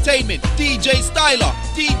Dark Entertainment, DJ Stylah,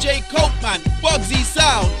 DJ Copeman, Bugsy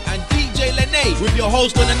Sound, and DJ Lene with your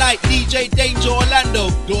host on the night, DJ Danger Orlando.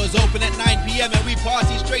 Doors open at 9 p.m. and we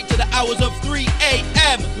party straight to the hours of 3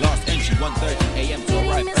 a.m. Last entry 1:30 a.m. to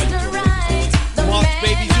arrive early to register. March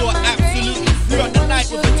babies, you are absolutely free on the night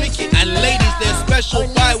with a ticket. And ladies, there's special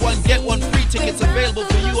buy one get one free tickets available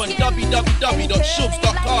for you on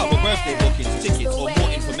www.shubs.com. For birthday bookings, tickets, or more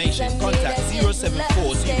information, contact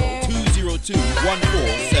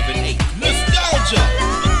 0740-202-1478. Nostalgia!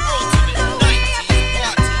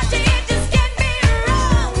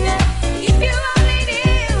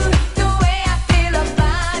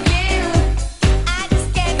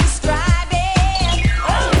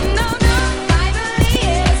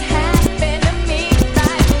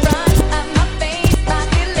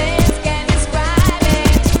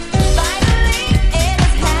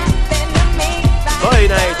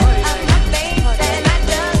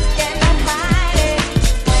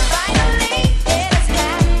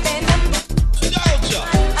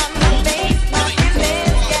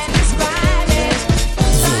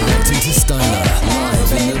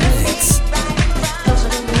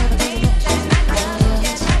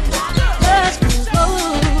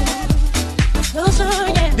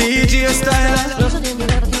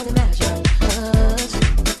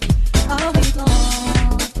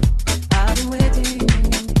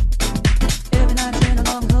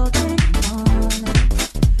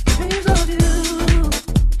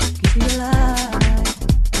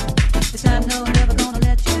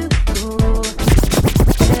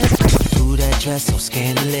 So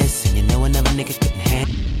scandalous, and you know another nigga couldn't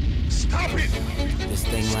handle. Stop it! This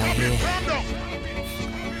thing right here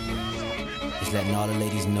is letting all the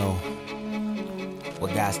ladies know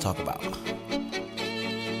what guys talk about.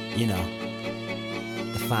 You know,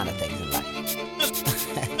 the finer things in life.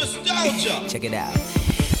 Nostalgia! Check it out.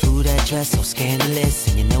 Ooh, that dress so scandalous,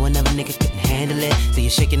 and you know another nigga couldn't handle it. So you're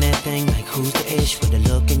shaking that thing like who's the ish, with a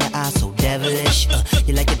look in your eyes so devilish.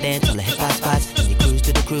 You like to dance on the hip hop spots, and you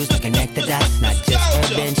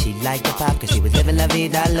liked the pop cause she was living la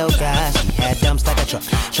vida loca. She had dumps like a truck.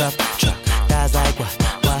 Thighs like what?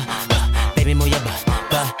 Baby, move your butt.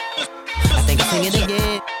 I think I'll sing it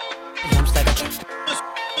again. Dumps like a truck.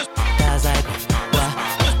 Thighs like what?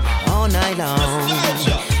 All night long.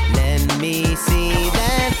 Let me see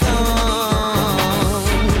that thong.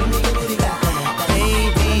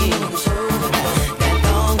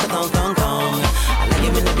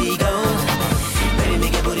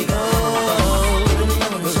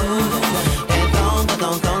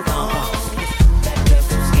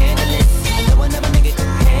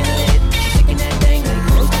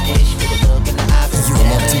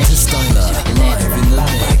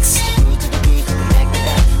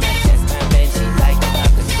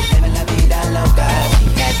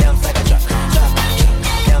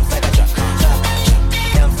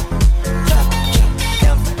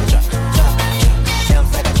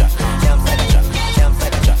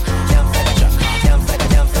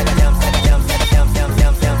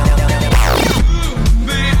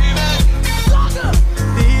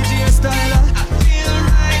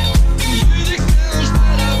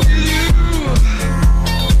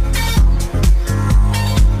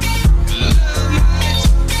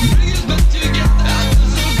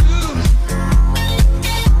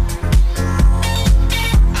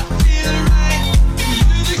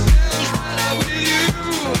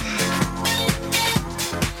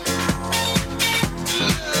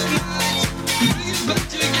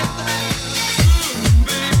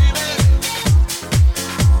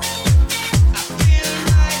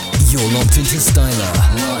 To Stylah,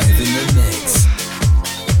 live in the mix.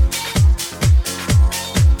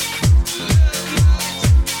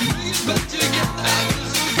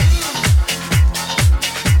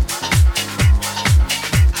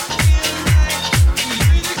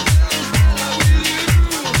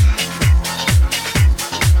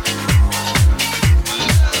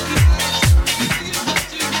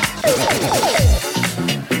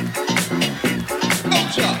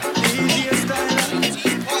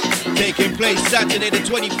 Saturday the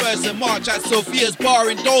 21st of March at Sophia's Bar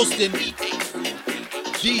in Dalston.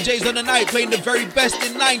 DJs on the night playing the very best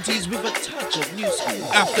in 90s with a touch of new school.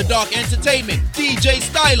 After Dark Entertainment, DJ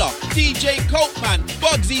Stylah, DJ Copeman,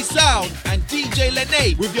 Bugsy Sound, and DJ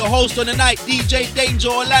Lene with your host on the night, DJ Danger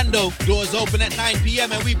Orlando. Doors open at 9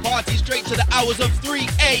 p.m. and we party straight to the hours of 3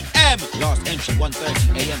 a.m. Last entry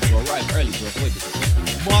 1:30 a.m. to arrive early to avoid disappointment.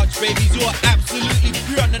 March babies, you're absolutely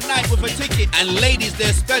free on the night with a ticket. And ladies,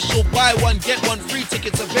 there's special buy one get one free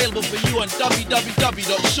tickets available for you on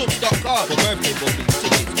www.shooks.com. For birthday booking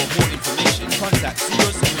tickets or more information, contact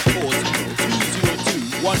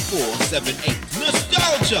 0740-202-1478.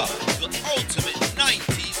 Nostalgia, the ultimate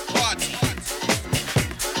 90s party.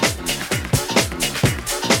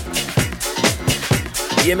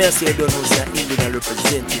 Yeah, me say I don't know say Indian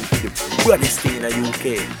representing the baddest thing in the UK.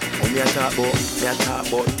 When me a talk about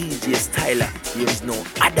DJ Stylah, there is no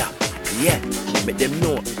other. Yeah, make them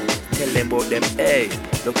know. Tell them about them. Hey,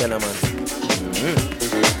 look at them, man.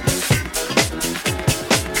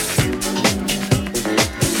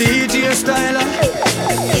 DJ Stylah.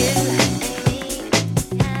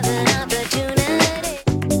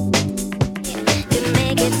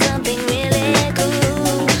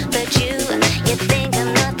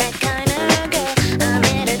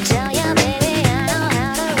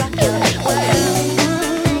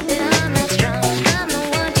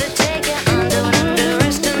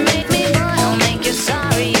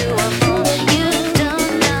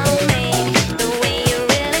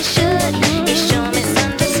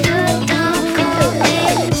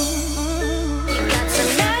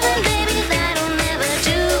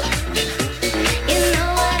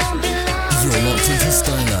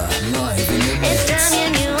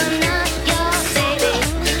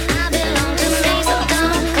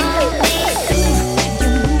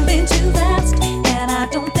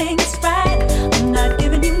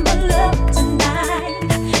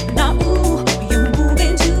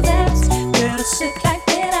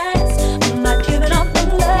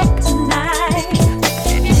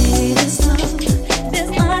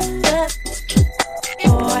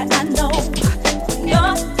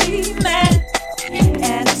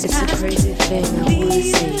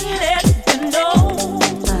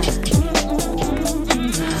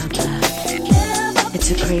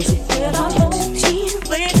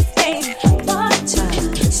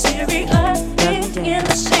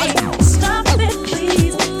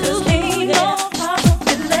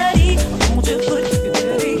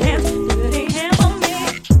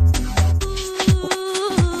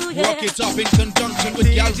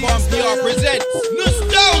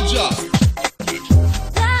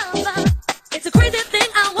 It's a crazy thing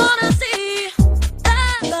I wanna see.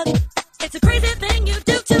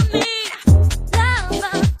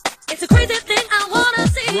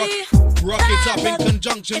 Rock it up in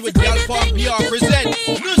conjunction with Gyal Farm PR presents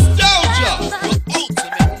Nostalgia, the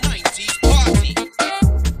ultimate 90s party.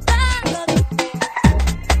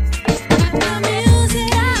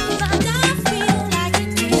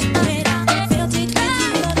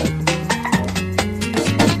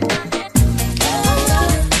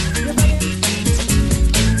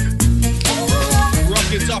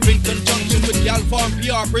 Rock it up in conjunction with Gyal Farm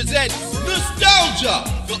PR presents Nostalgia,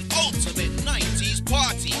 the ultimate 90s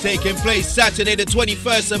party. Taking place Saturday the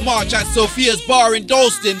 21st of March at Sophia's Bar in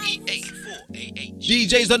Dalston.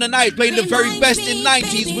 DJs on the night playing the very best in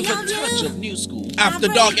 90s with a touch of new school. After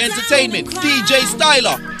Dark Entertainment, DJ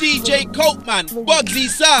Stylah, DJ Cokeman, Bugsy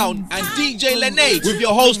Sound, and DJ Lene. With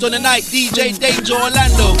your host on the night, DJ Danger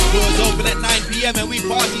Orlando. Doors open at 9 p.m. and we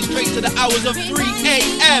party straight to the hours of 3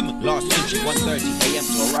 a.m. Last entry 1:30 a.m.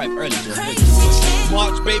 to arrive early to avoid the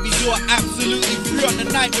March, baby, you are absolutely free on the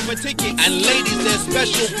night with a ticket. And ladies, there's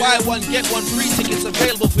special buy one, get one free tickets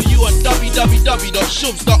available for you on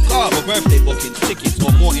www.shubs.com. For birthday bookings, tickets,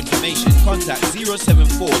 or more information, contact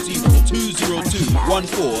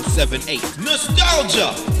 0740-202-1478.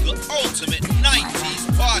 Nostalgia, the ultimate 90s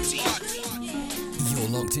party. You're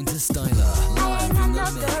locked into Stylah, live in the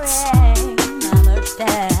mix.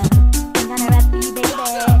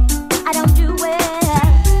 I don't do it.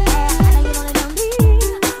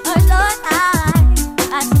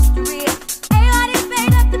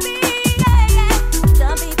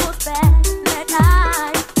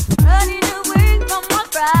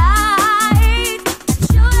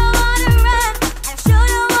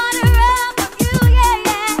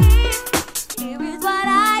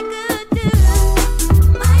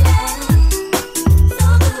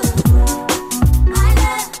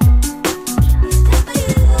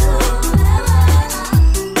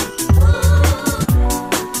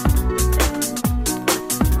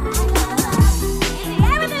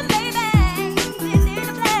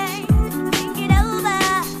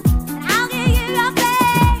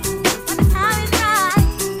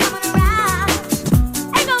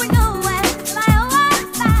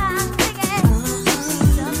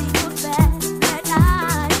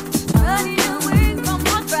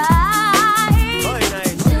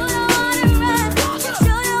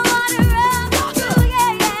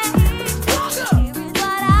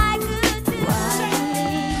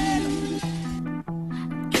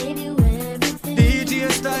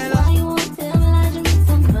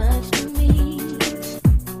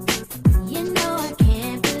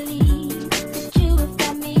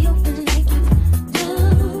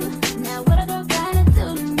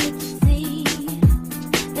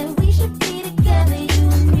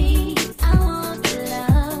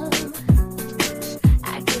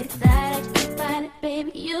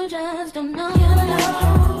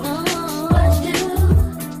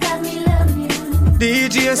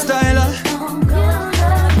 DJ Stylah.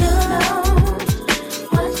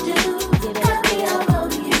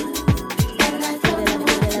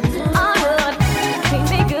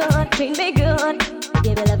 Treat me good,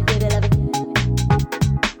 give it love, give it love.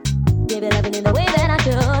 Give it love in the way that I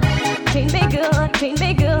should. Treat me good,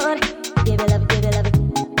 give it love, give it love.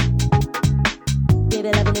 Give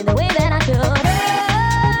it love in the way that I should.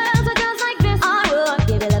 Girls are just like this, I would.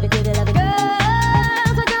 Give it love, give it love.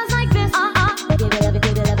 Girls are just like this, give it love,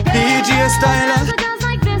 give it love. DJ Stylah. Girls are just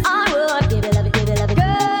like this, I would. Give it love, give it love.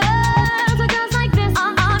 Girls are just like this, give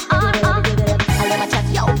it love, give it love. I'll let my chat,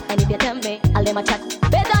 yo, and if you tell me, I'll let my chat.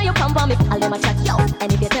 Better you come for me, I'll let my chat, yo.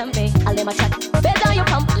 And if you tell me, I'll let my chat. Better you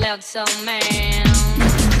come. Look so man.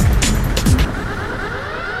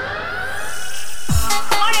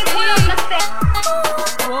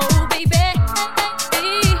 Whoa, baby.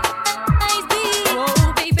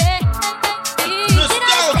 Whoa, baby.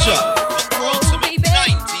 Nostalgia, the ultimate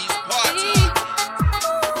 90s party.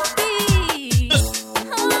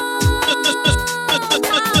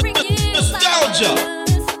 Nostalgia.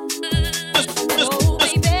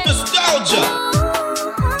 Nostalgia.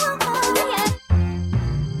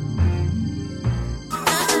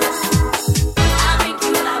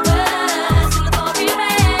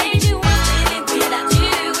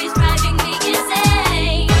 Driving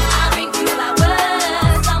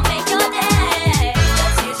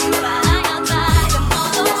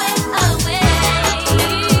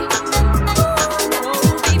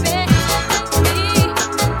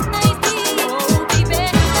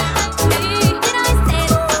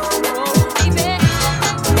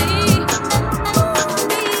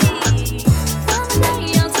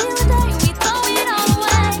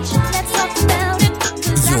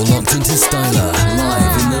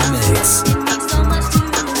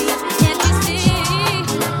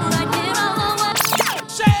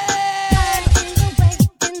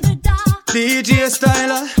DJ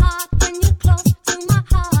Stylah. When you're close to my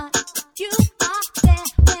heart, you are there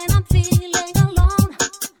when I'm feeling alone.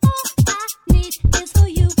 All I need is for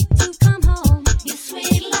you to come home. You're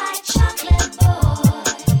sweet like chocolate, boy.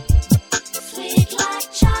 Sweet like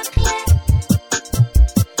chocolate.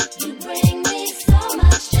 You bring me so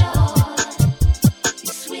much joy.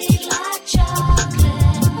 You're sweet like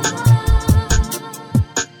chocolate.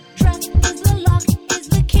 Trust is the lock, is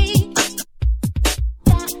the key.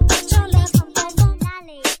 That your love over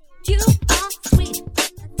knowledge. You are sweet,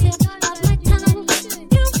 tip of my tongue.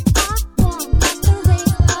 You are warm like the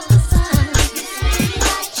rays of the sun. You're sweet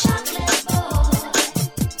like chocolate, boy.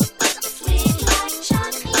 Sweet like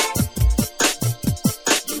chocolate.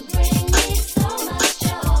 You bring me so much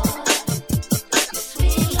joy. You're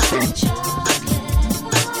sweet like chocolate.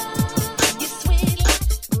 You're sweet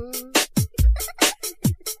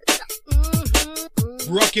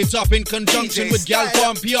Rock it up in conjunction with Gyal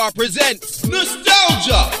Farm PR presents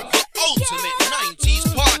Nostalgia, the ultimate 90s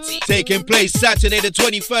party. Taking place Saturday the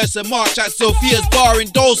 21st of March at Sophia's Bar in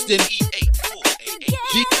Dalston.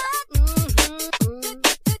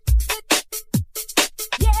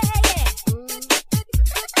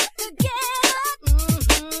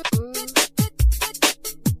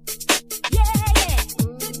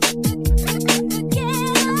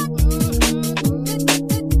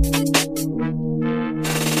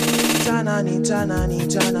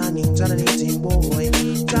 Janani, ting boy.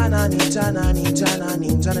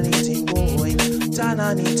 Janani, ting boy.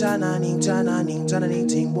 Janani,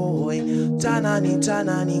 ting boy.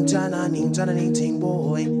 Janani, ting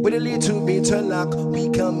boy. With a little bit of luck, we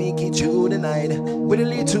can make it through the night. With a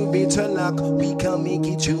little bit of luck, we can make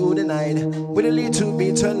it through the night. With a little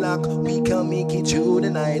bit of luck, we can make it through the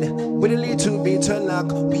night. With a little bit of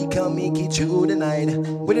luck, we can make it through the night.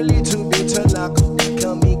 With a little bit of luck, we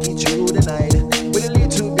can make it through the night. With a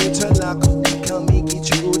little bit of luck, we can make it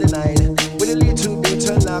through the night. With a little bit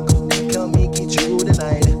of luck, we can make it through the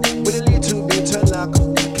night. With a little bit of luck,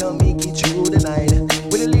 we can make it through the night.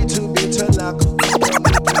 With a little bit of luck, we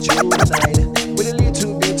can make it through the night. With a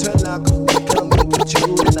little bit of luck, we can make it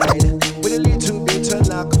through the night. With a little bit of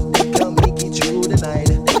luck, we can make it through the night.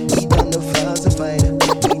 We done the falsified,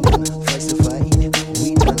 we done falsified,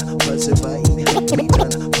 we done falsified, we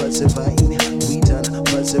done falsified, we done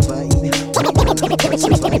falsified, we done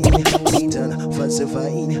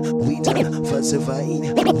falsified, we done falsified, we done falsified,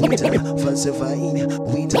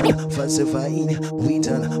 we done falsified, we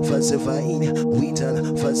done falsified, we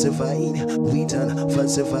done falsified, we done falsified, we done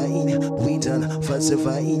falsified, we done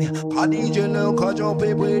falsified. A DJ long can jump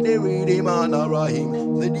it with the rhythm and a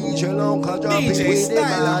rhyme. The DJ long can jump it with the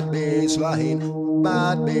bad bass line,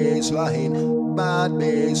 bad bass line, bad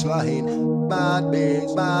bass line, bad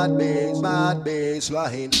bass, bad bass, bad bass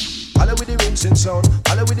line. Holla with the rinsing sound,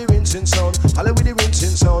 holla with the rinsing sound, holla with the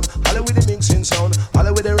rinsing sound, holla with the mixing sound,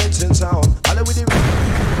 holla with the rinsing sound, holla with the.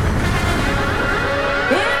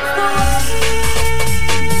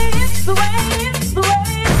 It's the way, it's the way,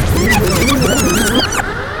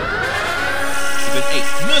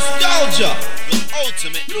 Nostalgia, the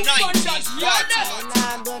ultimate 90s party.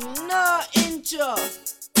 I'm gonna no intro,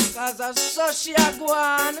 cause I saw she a go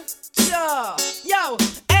on. Yo,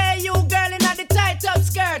 hey you girl in the tight up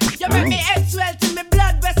skirt, you make me head swell till me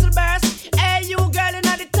blood vessel burst. Hey you girl in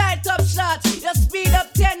the tight up shorts, you speed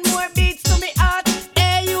up 10 more beats to me heart.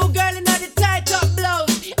 Hey you girl in the tight up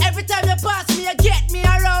blouse, every time you pass me you get me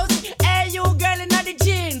aroused. Hey you girl in the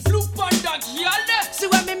jeans, look on that Gyal. See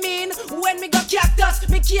what me mean? When me go cactus,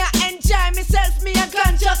 me can't enjoy myself, me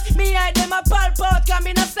unconscious. Me hide them a pulp out, cause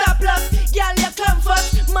me no stop loss. Gyal you come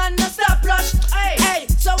first, man no stop rush. Hey,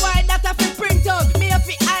 so why that I feel print out? Me have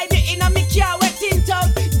to hide it in a me car wet tint out.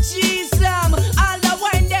 Jeez, all the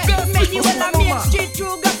wine there, make you when I main street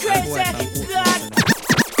through go crazy. God.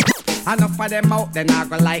 Enough of them out, then I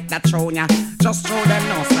go like that throne ya. Just throw them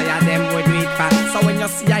now, so ya them would do it fast. So when you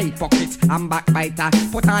see a hypocrite and backbiter,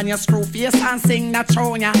 put on your screw face and sing that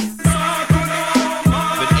throne ya.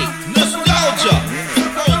 Nostalgia, the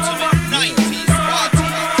ultimate 90s party.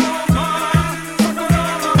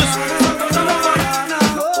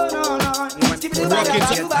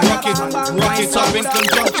 Rock it up in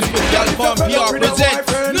conjunction with Gyal Farm PR presents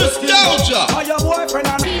Nostalgia.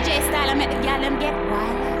 DJ Stylah make the gyal them get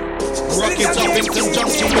wild. Rock it up in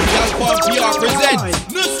conjunction with Gyal Farm PR presents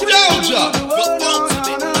Nostalgia, the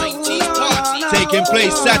ultimate 90s party. Taking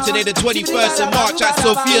place Saturday the 21st of March at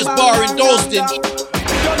Sophia's Bar in Dalston.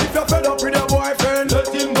 If you're fed up with your boyfriend, let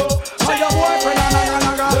him go. Say your boyfriend,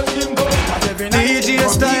 let him go. DJ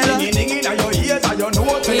Stylah.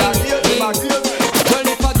 Well,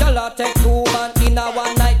 if a girl take two man in a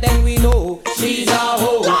one night, then we know she's a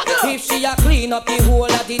hoe. If she a up the whole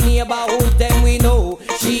of the neighborhood, then we know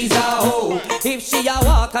she's a hoe. If she a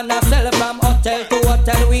walk and a sell from hotel to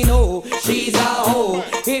hotel, we know she's a hoe.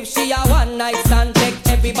 If she a one night stand, take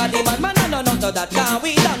everybody man, no, that can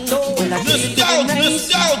we don't know.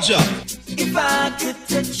 Nostalgia. If I could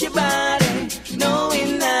touch your body,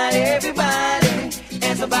 knowing that everybody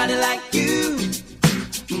has a body like you,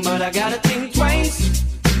 but I gotta think twice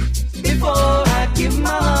before I give my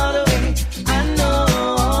heart away. I know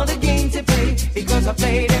all the games to play because I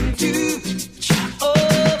play them too. Oh,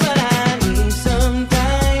 but I need some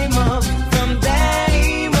time off from that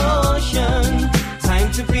emotion.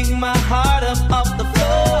 Time to bring my heart up off the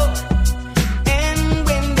floor. And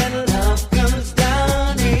when that love comes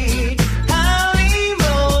down, hey, how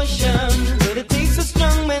emotion. But it takes a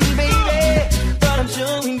strong man, baby. But I'm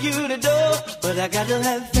showing you the door. But I gotta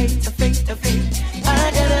have faith.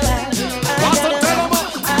 I gotta have faith.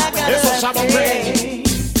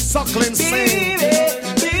 Suckling sing.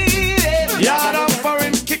 Yard and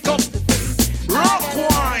foreign kick up. Rock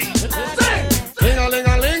wine. Sing.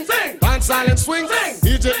 Ling-a-ling-a-ling. Sing. Dance silent swing. Sing.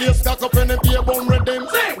 DJ ears stuck up in the beer bone rhythm.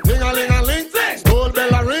 Sing. Ling-a-ling-a-ling. Sing. Skull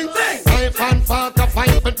bell a ring. Sing. Knife and fork a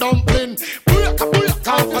fight for dumpling. Booyaka,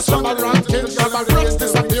 booyaka. A summer ranking. Shabba rocks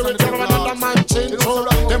disappear with another man change. So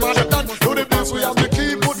them are the done. Do the bills we have to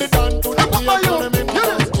keep. Put the done to the beer.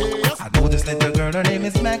 I know this little girl, her name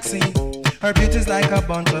is Maxine. Her beauty's like a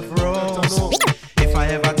bunch of roses. If I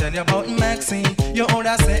ever tell you about Maxine, you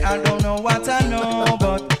older say I don't know what I know,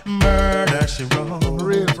 but murder she wrote.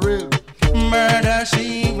 Real. Murder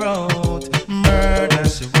she wrote. Murder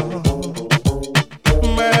she wrote.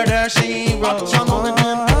 Murder she wrote.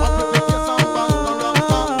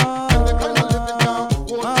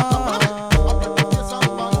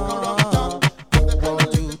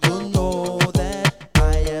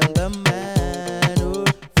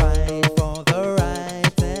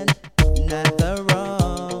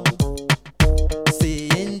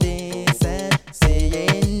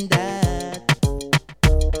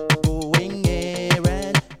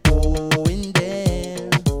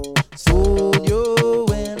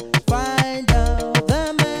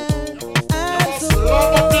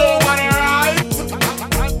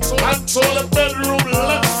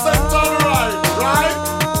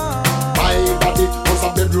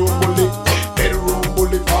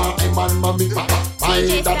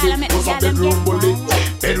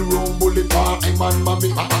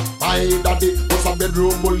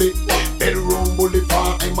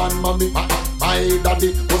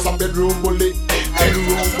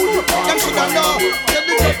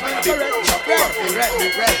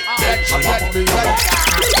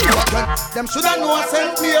 Them shoulda know I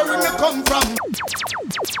sent me where me come from.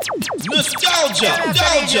 Nostalgia.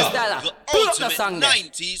 The ultimate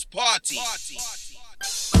 90s party.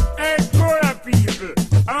 Hey, Cora people,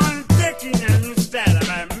 I'm taking a new style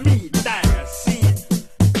by me, Stylah, scene.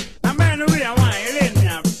 And by the way, I want you let me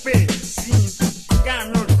a face, scene.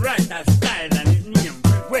 Can't not write a style and his name,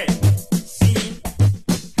 well, scene.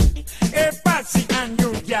 Hey, Patsy and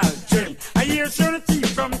you, Gyal, train. I hear some teeth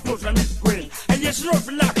from close from Miss Gwen. I just rough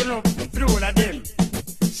locking up through all of them.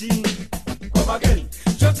 Scene, come again.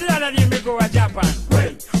 Just the other day, me go to Japan.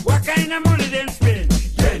 Well, what kind of money them spend?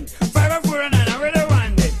 Then, 5 or 4 and 9, where they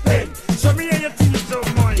want it? Then, so me and your team so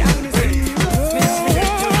money.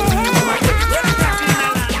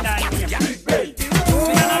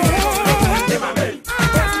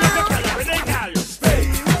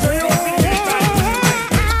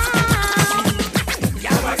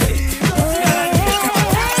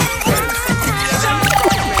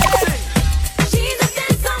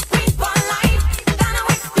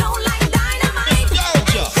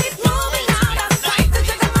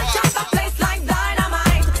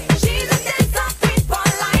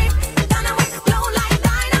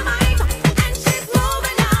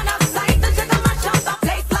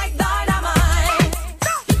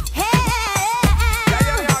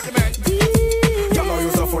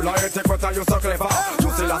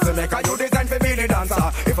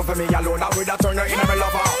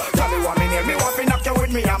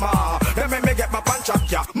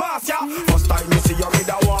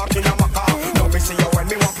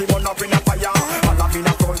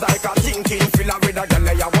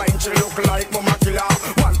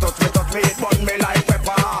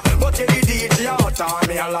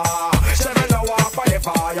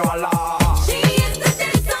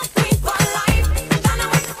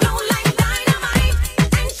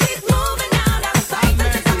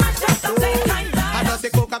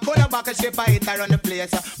 Shape I hit her on the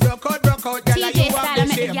place. Broke out, out, gyal, you have the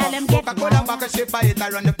shape. Coca-Cola back a ship, I hit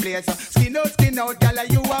around the place. Skin out, gyal,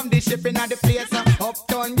 you have the shipping at the place.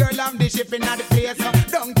 Uptown girl, I'm the shipping at the place.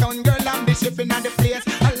 Downtown girl, I'm the shipping at the place.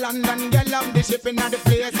 London girl, I'm the shipping at the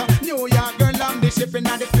place. New York girl, I'm the shipping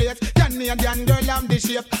at the place. Canadian girl, I'm the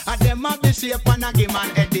shape. A them have the shape and a give man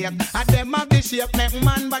headache. A them have the shape, make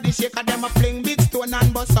man body shake. A them a fling big stone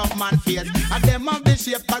and bust up man face. A them have the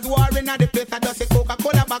shape, cause war in at the place. I just say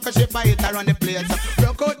Coca-Cola back a shape, I hit around the place.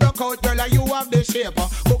 Rock out, girl, you have the shape.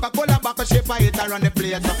 Coca-Cola back a shape, I hit around the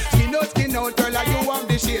place. Skin out, girl, you have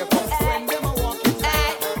the shape. When them a walk it.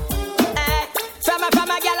 From a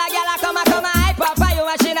gyal, come a hype up for you,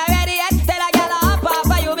 machine ready yet. Tell a gyal up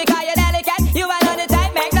for you because you're delicate. You are on the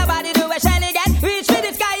type, make nobody do a shelly get. Reach for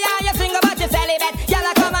the sky, and you sing about your celibate. Gyal,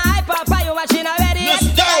 come a hype up for you, machine ready yet.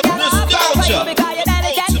 Nostalgia. Because you're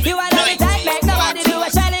delicate. You are on the type, make nobody do a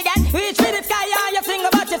shelly get. Reach for the sky, and you sing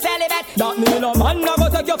about your celibate. That mean a man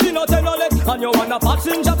never take your fin out and all it. And you want a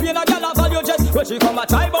passenger plane, a gyal a value jet. When she come a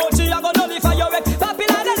try bout, she a go nullify your wreck.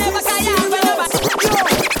 Popular, they never say yeah, when nobody.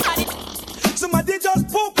 Somebody just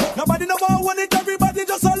poop. Nobody no more want it. Everybody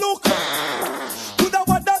just a look. Coulda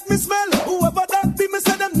what that me smell. Whoever that be me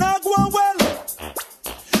say them not go on well.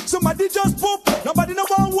 Somebody just poop. Nobody no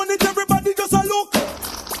more want it. Everybody just a look.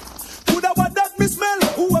 Coulda what that me smell.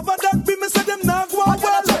 Whoever that be me say them not go on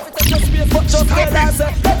well. Just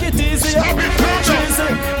take it easy, easy.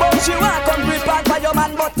 But she walk on grip on by your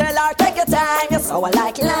man, but tell her take your time. You're so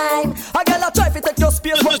like lime. A girl a try to take your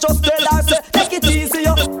space, but just tell her say take it easy,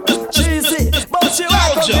 cheesy. But she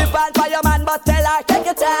walk on grip on by your man, but tell her take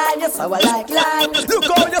your time. You're so like lime. Look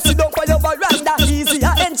how you sit down for your veranda, easy.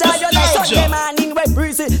 I enjoy your night Sunday morning when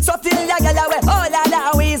breezy. So till your girl away, all that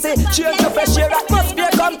now easy. Change your fresh air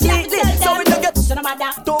atmosphere completely. So when you get to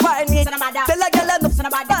mind me, tell a girl enough, call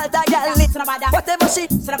that girl. Whatever she,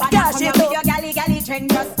 yeah, she do. Your galley trend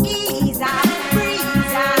just ease up,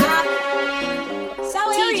 breeze up. So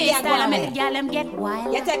DJ Stylah make the gyal them get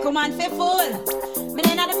wild. You take 'em on for full. Me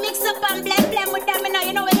then have to mix up and blend with them.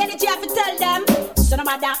 You know what energy I have to tell them. Son of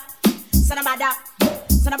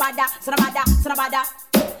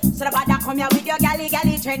a come here with your galley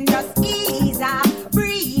trend just ease up,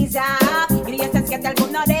 breeze up. You know you get tell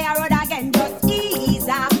no they are road again just ease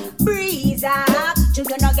up, breeze up.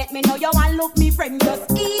 Children don't get me, know you want look me friend,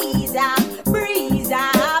 just ease up, breeze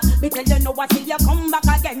up. Me tell you know I see you come back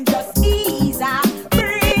again, just ease up,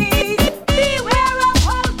 breeze. Beware of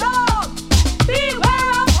old dogs,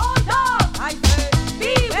 beware of old dogs. I say,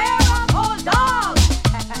 beware of old dogs.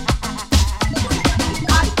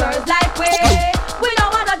 Hot girls like we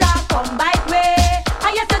don't want a dog come bite way.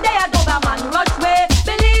 And yesterday I drove a man rush way.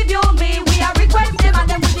 Believe you me, we are requesting and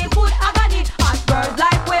then we dey put agony. Hot girls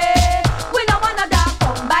like we don't want a dog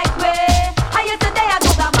come bite way. And yesterday I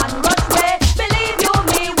drove a man rush way. Believe you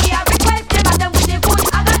me, we are requesting and then we dey put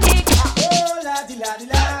agony. Oh laddie, laddie,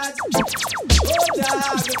 laddie. Oh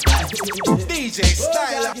dog. DJ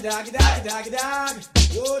Stylah. Doggy, doggy, doggy, doggy.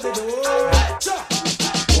 Oh the door.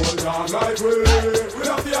 Hold on like we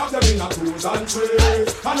have to have them in a twos and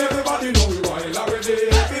threes. And everybody know we wild already.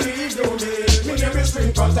 Believe you me name is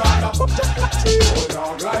String Patana. Hold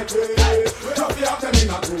on like we have to have them in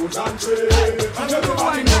a twos and threes. And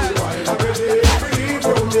everybody know we wild already. Believe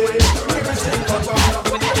you me name is String Patana.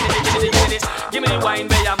 Give me the wine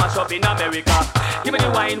where you mash up in America. Give me the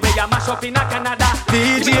wine where you mash up in Canada.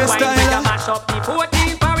 DJ Stylah. Where you mash up the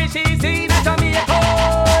 14 parishes in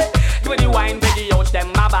Jamaica. Give me the wine where the youth them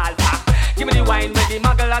a ball for. Give me the wine where the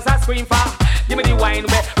mugglers a scream for. Give me the wine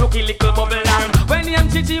where rookie little bubble and when the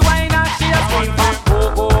Chichi wine and she a scream for.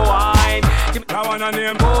 Cocoa wine. Give me that one a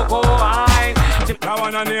name. Cocoa wine. Give me that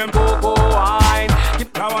one a name. Cocoa wine. Give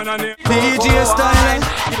me that one a name. DJ Stylah.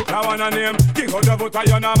 Give me that one a name. King of the butter,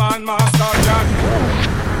 you know man, master John.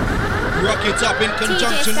 Rock it up in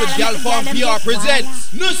conjunction with Gyal Farm PR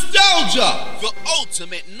presents Nostalgia, the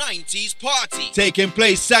ultimate 90s party. Taking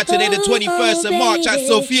place Saturday the 21st of March at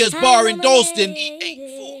Sophia's Bar in Dalston.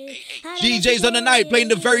 DJs on the night playing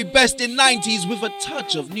the very best in 90s with a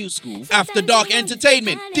touch of new school. After Dark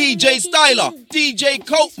Entertainment, DJ Stylah, DJ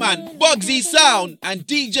Copeman, Bugsy Sound, and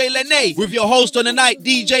DJ Lene with your host on the night,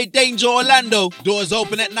 DJ Danger Orlando. Doors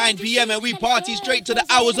open at 9 p.m. and we party straight to the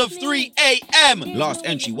hours of 3 a.m. Last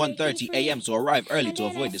entry 1:30 a.m. so arrive early to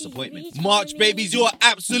avoid disappointment. March babies, you are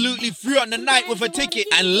absolutely free on the night with a ticket.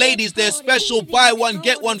 And ladies, there's special buy one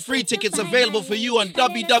get one free tickets available for you on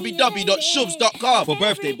www.shubs.com. For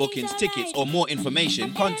birthday bookings, tickets or more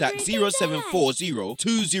information, contact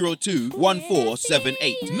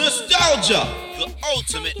 0740-202-1478. Nostalgia, the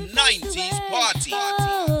ultimate 90s party.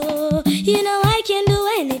 Oh, you know I can do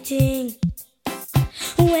anything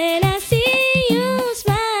when I see you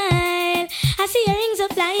smile.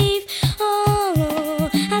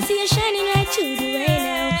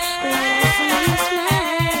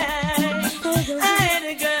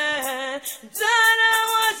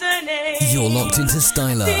 You're locked into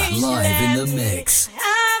Stylah, live in the mix.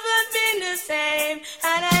 Haven't been the same,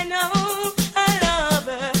 and I know I love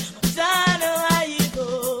her. Don't know why you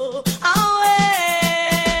go away.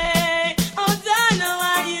 Oh, don't know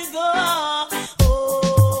why you go.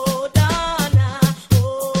 Oh, Donna,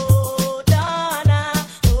 oh, Donna,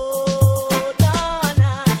 oh,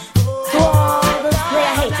 Donna, To all the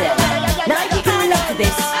player haters, now if you can relate to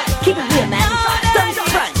this, keep it real, man. Don't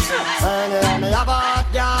front.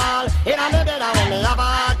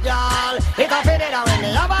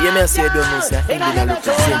 Yeah, me say you don't know, sir. Indian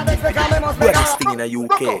representing the baddest thing in the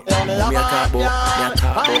UK. Me a talk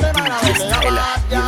about DJ Stylah.